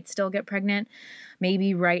ovulate, you might still get pregnant.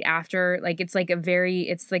 Maybe right after, it's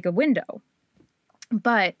a window.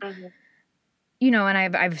 But and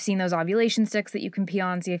I've seen those ovulation sticks that you can pee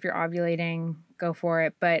on, see if you're ovulating, go for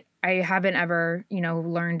it. But I haven't ever,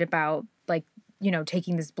 learned about like,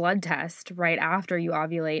 taking this blood test right after you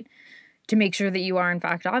ovulate to make sure that you are in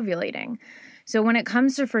fact ovulating. So when it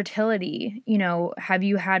comes to fertility, have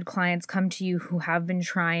you had clients come to you who have been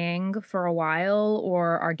trying for a while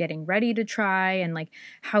or are getting ready to try? And like,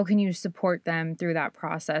 how can you support them through that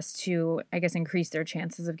process to, I guess, increase their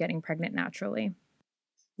chances of getting pregnant naturally?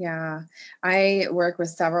 Yeah, I work with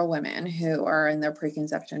several women who are in their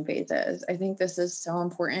preconception phases. I think this is so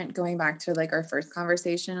important going back to like our first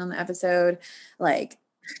conversation on the episode, like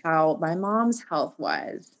how my mom's health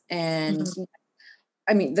was. And Mhm.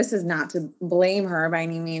 I mean, this is not to blame her by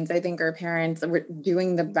any means. I think her parents were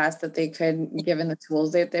doing the best that they could given the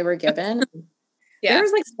tools that they were given. Yeah.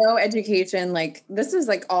 There's like no education, like this is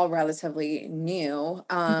like all relatively new.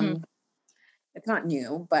 Mhm. It's not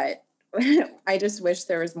new, but I just wish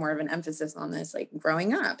there was more of an emphasis on this, like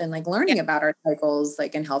growing up and like Yeah. learning about our cycles,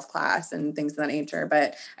 like in health class and things of that nature.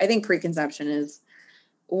 But I think preconception is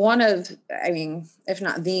one of, I mean, if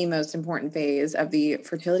not the most important phase of the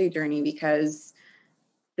fertility journey, because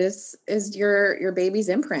this is your baby's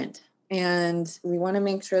imprint. And we want to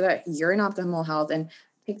make sure that you're in optimal health, and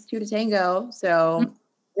it takes two to tango. Mhm. So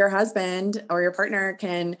your husband or your partner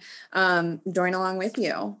can join along with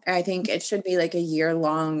you. I think it should be like a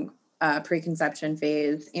year-long preconception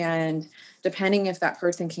phase. And depending if that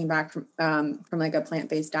person came back from like a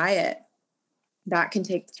plant-based diet, that can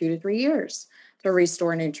take 2 to 3 years to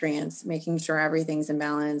restore nutrients, making sure everything's in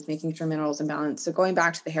balance, making sure minerals in balance. So going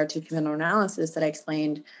back to the hair tissue mineral analysis that I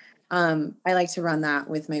explained, I like to run that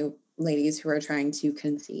with my ladies who are trying to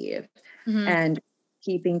conceive, Mhm. and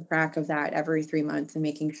keeping track of that every 3 months and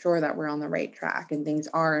making sure that we're on the right track and things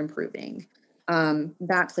are improving.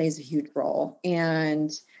 That plays a huge role. And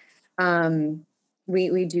um,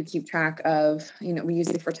 we do keep track of, we use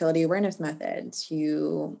the fertility awareness method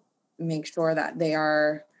to make sure that they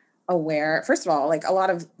are aware. First of all, like a lot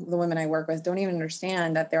of the women I work with don't even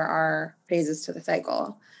understand that there are phases to the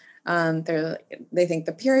cycle. They think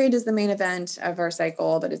the period is the main event of our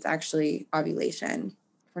cycle, but it's actually ovulation.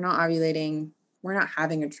 If we're not ovulating, we're not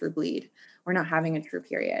having a true bleed. We're not having a true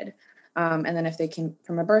period. And then if they came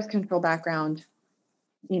from a birth control background,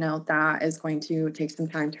 that is going to take some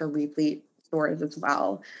time to replete stores as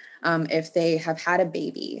well. If they have had a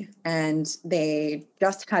baby and they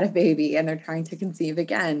just had a baby and they're trying to conceive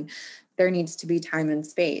again, there needs to be time and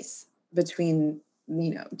space between,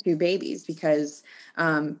 two babies, because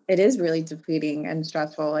it is really depleting and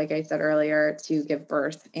stressful, like I said earlier, to give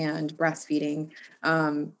birth, and breastfeeding,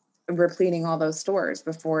 repleting all those stores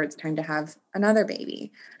before it's time to have another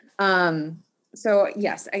baby. So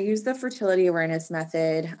yes, I use the fertility awareness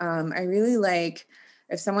method. I really like,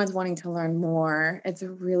 if someone's wanting to learn more, it's a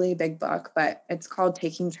really big book, but it's called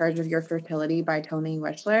Taking Charge of Your Fertility by Toni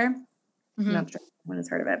Wischler. I'm Mhm. not sure if anyone has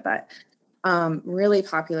heard of it, but really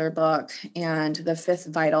popular book. And The Fifth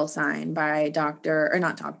Vital Sign by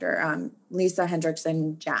Lisa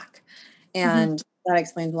Hendrickson Jack. Mhm. And that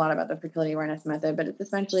explains a lot about the fertility awareness method, but it's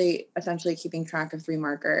essentially keeping track of three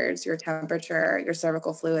markers: your temperature, your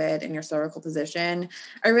cervical fluid, and your cervical position.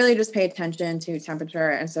 I really just pay attention to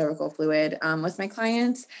temperature and cervical fluid with my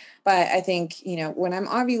clients. But I think, when I'm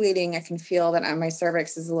ovulating, I can feel that my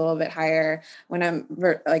cervix is a little bit higher when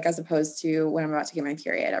like, as opposed to when I'm about to get my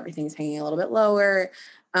period, everything's hanging a little bit lower.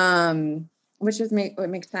 Which what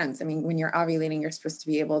makes sense. I mean, when you're ovulating, you're supposed to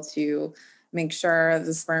be able to make sure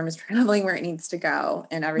the sperm is traveling where it needs to go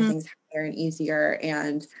and Mhm. everything's higher and easier,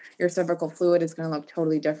 and your cervical fluid is going to look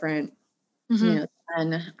totally different, Mhm.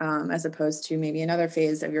 than as opposed to maybe another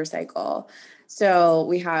phase of your cycle. So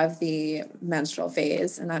we have the menstrual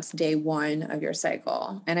phase, and that's day one of your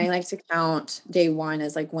cycle. And I like to count day one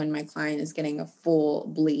as like when my client is getting a full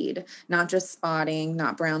bleed, not just spotting,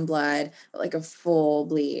 not brown blood, but like a full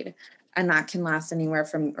bleed. And that can last anywhere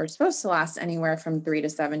from, or supposed to last anywhere from 3 to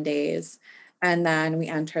 7 days. And then we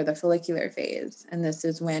enter the follicular phase. And this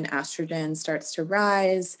is when estrogen starts to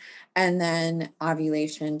rise, and then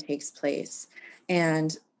ovulation takes place.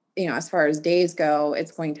 And, as far as days go,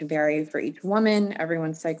 it's going to vary for each woman.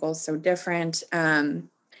 Everyone's cycle is so different.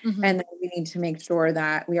 Mhm. And then we need to make sure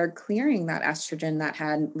that we are clearing that estrogen that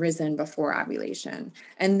had risen before ovulation.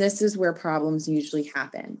 And this is where problems usually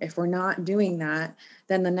happen. If we're not doing that,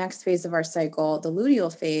 then the next phase of our cycle, the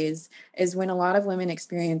luteal phase, is when a lot of women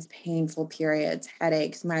experience painful periods,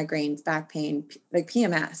 headaches, migraines, back pain, like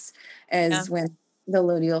PMS, Yeah. is when the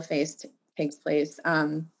luteal phase takes place.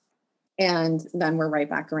 And then we're right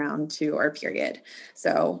back around to our period.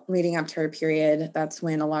 So leading up to our period, that's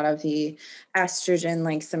when a lot of the estrogen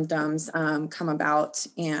like symptoms come about.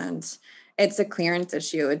 And It's a clearance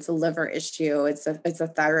issue. It's a liver issue. It's a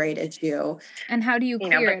thyroid issue. And how do you You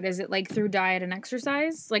know, clear but it? Is it like through diet and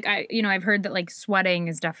exercise? Like I've heard that like sweating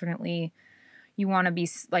is definitely, you want to be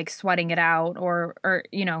like sweating it out, or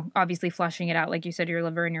obviously flushing it out, like you said, your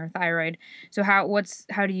liver and your thyroid. So how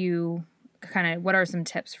do you kind of, what are some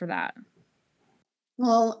tips for that?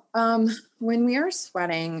 Well, when we are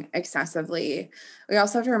sweating excessively, we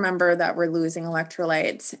also have to remember that we're losing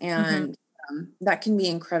electrolytes, Mm-hmm. and that can be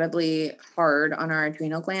incredibly hard on our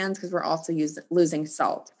adrenal glands because we're also losing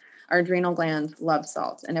salt. Our adrenal glands love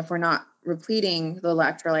salt. And if we're not repleting the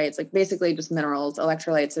electrolytes, like basically just minerals,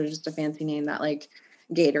 electrolytes are just a fancy name that like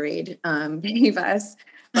Gatorade gave us.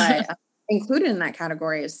 But included in that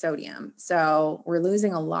category is sodium. So we're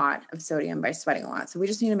losing a lot of sodium by sweating a lot. So we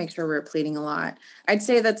just need to make sure we're repleting a lot. I'd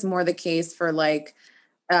say that's more the case for like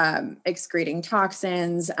excreting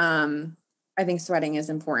toxins. I think sweating is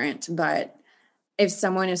important, but if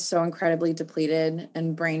someone is so incredibly depleted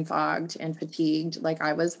and brain fogged and fatigued, like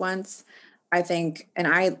I was once, I think, and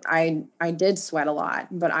I did sweat a lot,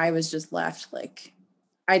 but I was just left like,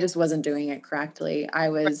 I just wasn't doing it correctly. I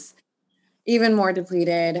was even more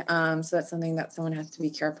depleted. So that's something that someone has to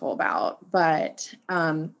be careful about. But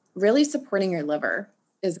really supporting your liver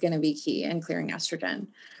is going to be key in clearing estrogen.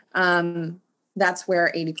 That's where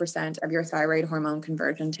 80% of your thyroid hormone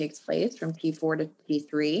conversion takes place from T4 to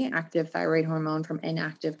T3, active thyroid hormone from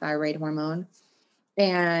inactive thyroid hormone.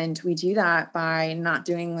 And we do that by not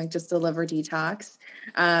doing like just a liver detox.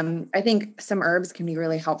 I think some herbs can be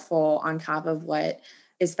really helpful on top of what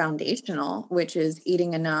is foundational, which is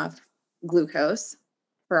eating enough glucose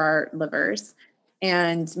for our livers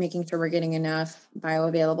and making sure we're getting enough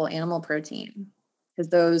bioavailable animal protein, because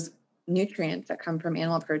those nutrients that come from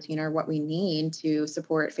animal protein are what we need to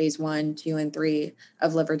support phase 1, 2, and 3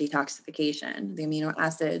 of liver detoxification, the amino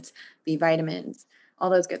acids, the vitamins, all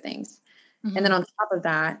those good things. And then Mm-hmm. on top of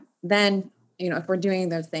that, then, if we're doing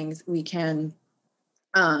those things, we can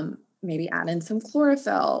maybe add in some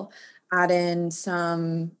chlorophyll, add in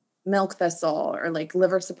some milk thistle or like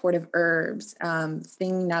liver supportive herbs,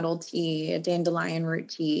 sting nettle tea, dandelion root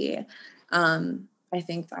tea. I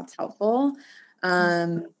think that's helpful.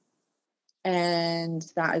 Um, and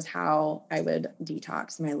that is how I would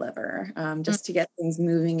detox my liver, just to get things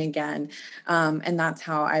moving again. And that's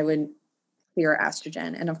how I would clear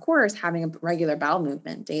estrogen. And of course, having a regular bowel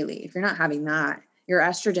movement daily. If you're not having that, your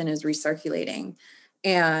estrogen is recirculating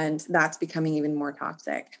and that's becoming even more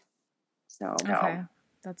toxic. So, Okay,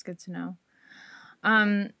 that's good to know.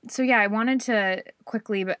 So yeah, I wanted to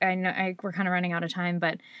quickly, but I know we're kind of running out of time,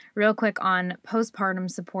 but real quick on postpartum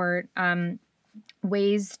support,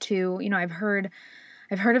 ways to, I've heard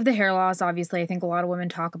of the hair loss. Obviously, I think a lot of women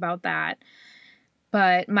talk about that,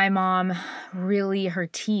 but my mom really, her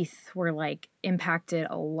teeth were like impacted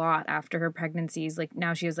a lot after her pregnancies. Like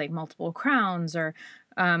now she has like multiple crowns, or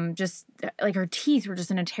just like her teeth were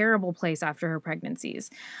just in a terrible place after her pregnancies,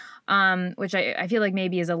 which I feel like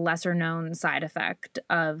maybe is a lesser known side effect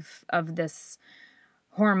of this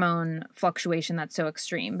hormone fluctuation that's so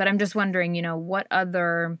extreme. But I'm just wondering, what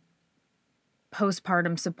other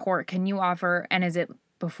postpartum support can you offer? And is it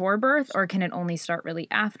before birth, or can it only start really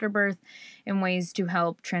after birth, in ways to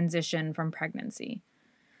help transition from pregnancy?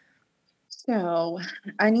 so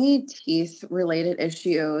any teeth related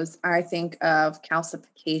issues, I think of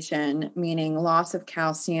calcification, meaning loss of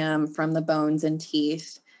calcium from the bones and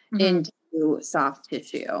teeth Mm-hmm. into soft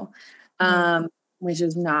tissue, Mm-hmm. um, which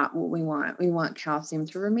is not what we want. We want calcium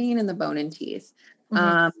to remain in the bone and teeth. Mm-hmm.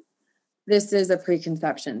 Um, this is a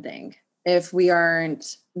preconception thing. If we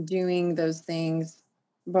aren't doing those things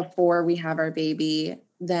before we have our baby,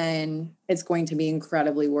 then it's going to be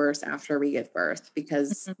incredibly worse after we give birth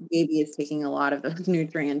because baby is taking a lot of those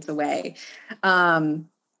nutrients away. Um,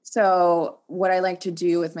 so what I like to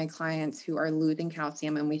do with my clients who are losing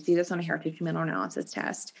calcium, and we see this on a hair tissue mineral analysis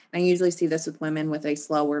test. And I usually see this with women with a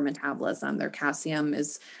slower metabolism. Their calcium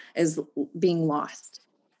is being lost.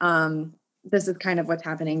 This is kind of what's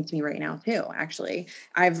happening to me right now too. Actually,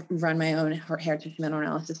 I've run my own hair tissue mineral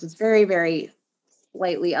analysis. It's very, very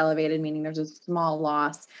slightly elevated, meaning there's a small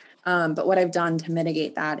loss. But what I've done to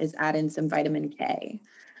mitigate that is add in some vitamin K.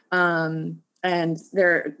 And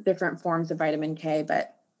there are different forms of vitamin K,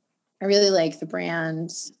 but I really like the brand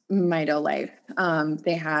MitoLife.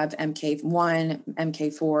 They have MK1,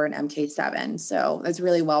 MK4, and MK7. So it's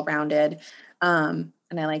really well rounded. And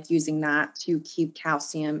I like using that to keep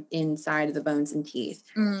calcium inside of the bones and teeth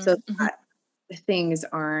so Mm-hmm. that things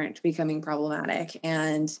aren't becoming problematic.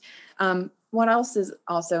 And what else is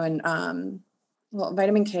also in,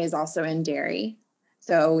 vitamin K is also in dairy.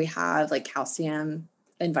 So we have like calcium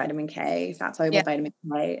and vitamin K, fat soluble vitamin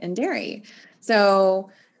K, and dairy. So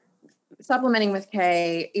supplementing with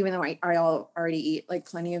K, even though I already eat like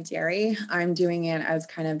plenty of dairy, I'm doing it as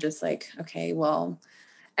kind of just like, okay, well,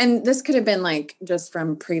 and this could have been like just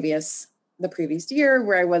from the previous year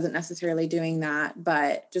where I wasn't necessarily doing that,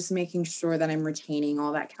 but just making sure that I'm retaining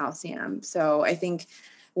all that calcium. So I think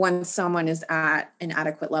when someone is at an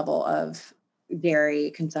adequate level of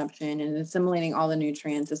dairy consumption and assimilating all the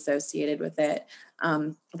nutrients associated with it,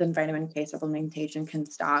 then vitamin K supplementation can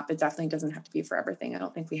stop. It definitely doesn't have to be for everything. I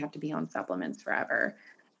don't think we have to be on supplements forever.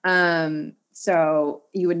 So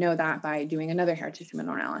you would know that by doing another hair tissue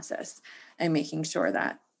mineral analysis and making sure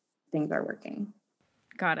that things are working.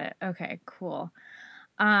 Got it. Okay, cool.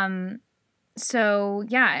 So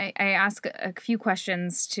yeah, I ask a few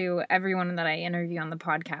questions to everyone that I interview on the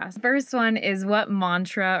podcast. First one is, what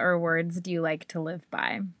mantra or words do you like to live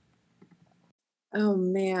by? Oh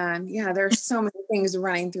man. Yeah. There's so many things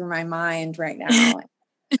running through my mind right now.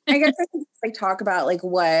 I guess I could like talk about like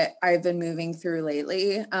what I've been moving through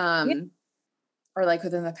lately. Or like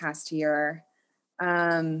within the past year.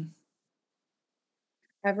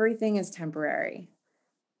 Everything is temporary.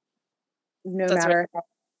 No That's right. matter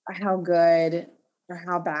how good or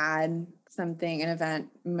how bad an event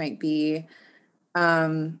might be,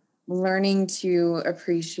 learning to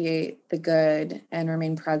appreciate the good and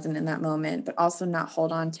remain present in that moment, but also not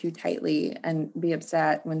hold on too tightly and be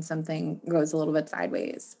upset when something goes a little bit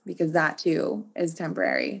sideways, because that too is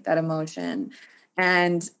temporary, that emotion.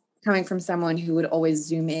 And coming from someone who would always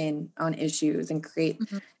zoom in on issues and create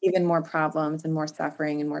even more problems and more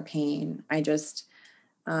suffering and more pain, I just,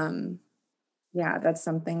 yeah, that's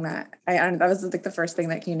something that that was like the first thing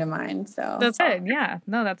that came to mind. So That's good. Yeah.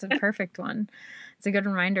 No, that's a perfect one. It's a good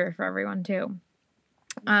reminder for everyone too.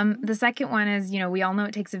 The second one is, we all know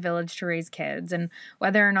it takes a village to raise kids, and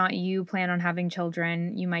whether or not you plan on having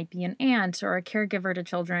children, you might be an aunt or a caregiver to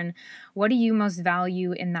children. What do you most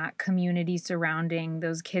value in that community surrounding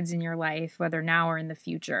those kids in your life, whether now or in the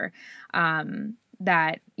future,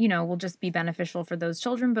 that, will just be beneficial for those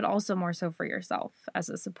children, but also more so for yourself as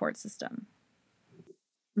a support system?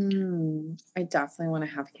 I definitely want to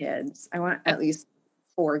have kids. I want at least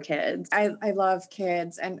 4 kids. I love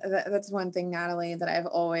kids. And that's one thing, Natalie, that I've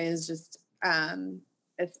always just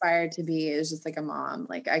aspired to be, is just like a mom.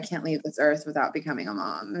 Like I can't leave this earth without becoming a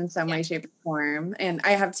mom in some way, shape, or form. And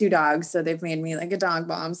I have 2 dogs, so they've made me like a dog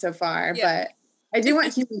mom so far. Yeah. But I do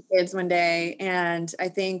want human kids one day. And I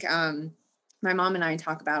think my mom and I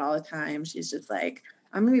talk about all the time. She's just like,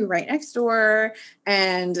 I'm gonna be right next door,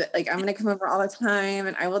 and like I'm gonna come over all the time,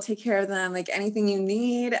 and I will take care of them. Like anything you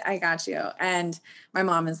need, I got you. And my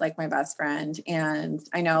mom is like my best friend, and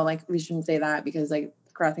I know like we shouldn't say that because like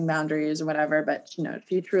crossing boundaries or whatever, but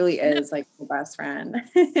she truly is like the best friend.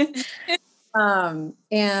 I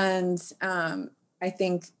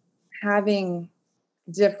think having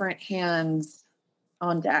different hands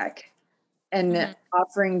on deck and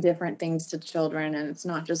offering different things to children, and it's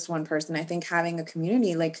not just one person. I think having a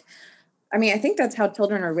community, I think that's how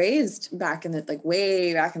children are raised back in the, like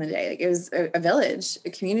way back in the day. Like it was a village, a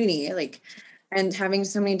community, and having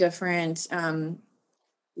so many different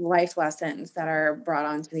life lessons that are brought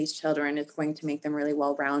onto these children is going to make them really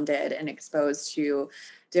well-rounded and exposed to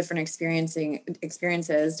different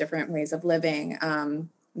experiences, different ways of living,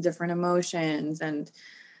 different emotions, and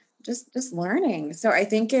just learning. So I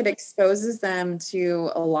think it exposes them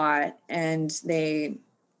to a lot, and they,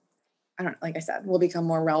 like I said, will become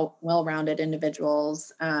more well-rounded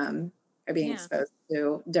individuals, are being exposed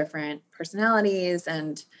to different personalities,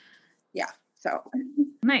 and so.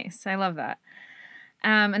 Nice. I love that.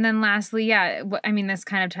 And then lastly, this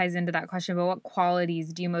kind of ties into that question, but what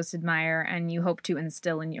qualities do you most admire and you hope to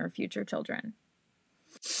instill in your future children?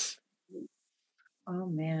 Oh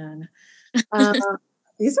man.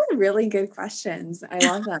 These are really good questions. I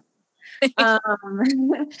love them.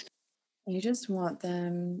 You just want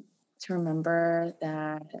them to remember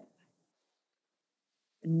that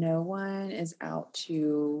no one is out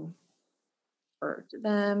to hurt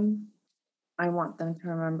them. I want them to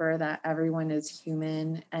remember that everyone is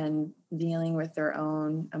human and dealing with their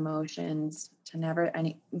own emotions, to never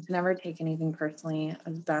take anything personally,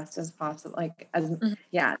 as best as possible.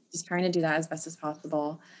 Just trying to do that as best as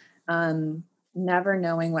possible. Never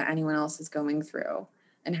knowing what anyone else is going through,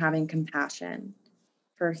 and having compassion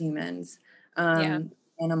for humans,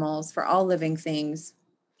 animals, for all living things,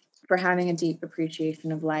 for having a deep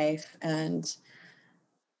appreciation of life, and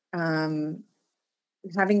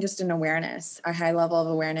having just an awareness, a high level of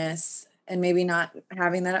awareness, and maybe not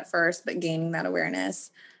having that at first, but gaining that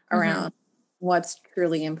awareness around what's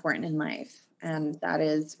truly important in life. And that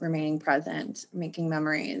is remaining present, making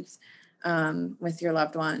memories with your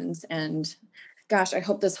loved ones. And gosh, I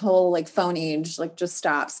hope this whole like phone age like just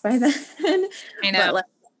stops by then. I know. But like,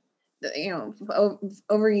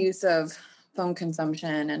 overuse of phone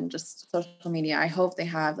consumption and just social media, I hope they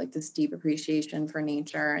have like this deep appreciation for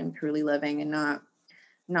nature and truly living, and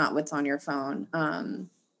not what's on your phone.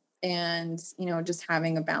 And just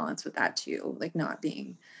having a balance with that too, like not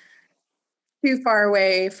being too far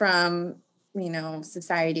away from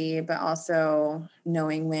society, but also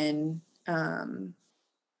knowing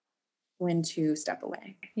when to step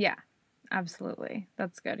away. Yeah, absolutely.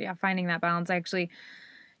 That's good. Yeah, finding that balance. I actually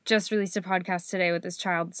just released a podcast today with this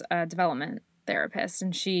child's development therapist,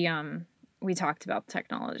 and we talked about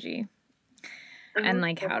technology and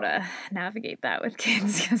like how to navigate that with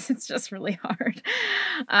kids, because it's just really hard.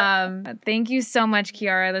 Thank you so much,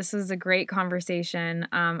 Kiara. This was a great conversation.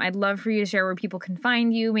 I'd love for you to share where people can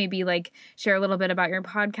find you, maybe like share a little bit about your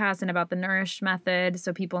podcast and about the Nourished Method,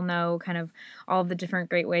 so people know kind of all of the different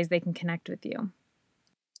great ways they can connect with you.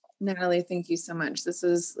 Natalie, thank you so much. This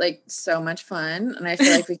was like so much fun, and I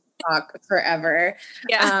feel like we can talk forever.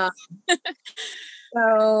 Yeah.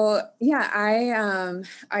 So yeah,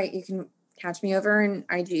 you can catch me over in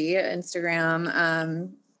IG,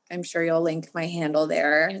 Instagram. I'm sure you'll link my handle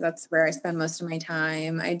there. That's where I spend most of my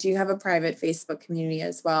time. I do have a private Facebook community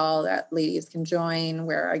as well that ladies can join,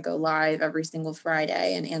 where I go live every single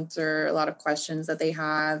Friday and answer a lot of questions that they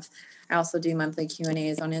have. I also do monthly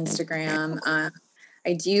Q&As on Instagram.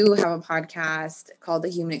 I do have a podcast called the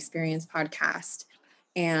Human Experience Podcast,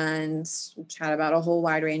 and chat about a whole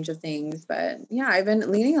wide range of things. But yeah, I've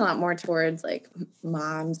been leaning a lot more towards like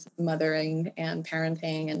moms, mothering and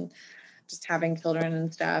parenting, and just having children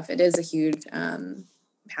and stuff. It is a huge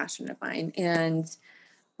passion of mine. And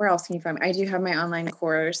where else can you find me? I do have my online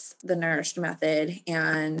course, The Nourished Method.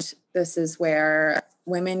 And this is where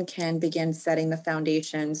women can begin setting the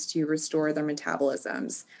foundations to restore their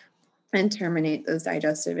metabolisms and terminate those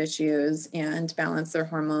digestive issues and balance their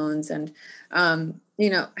hormones. And,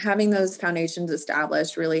 having those foundations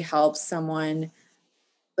established really helps someone,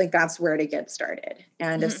 like that's where to get started.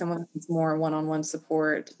 And if someone needs more one-on-one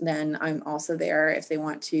support, then I'm also there if they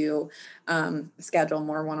want to schedule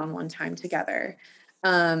more one-on-one time together.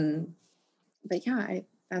 But yeah,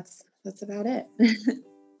 that's about it.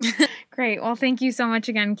 Great. Well, thank you so much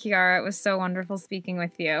again, Kiara. It was so wonderful speaking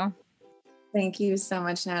with you. Thank you so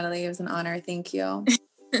much, Natalie. It was an honor. Thank you.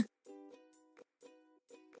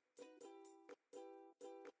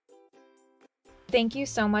 Thank you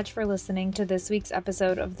so much for listening to this week's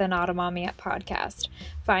episode of the Not a Mom Yet podcast.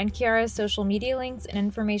 Find Kiara's social media links and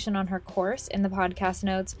information on her course in the podcast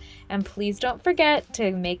notes. And please don't forget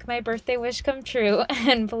to make my birthday wish come true.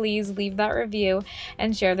 And please leave that review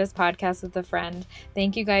and share this podcast with a friend.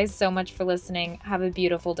 Thank you guys so much for listening. Have a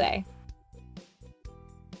beautiful day.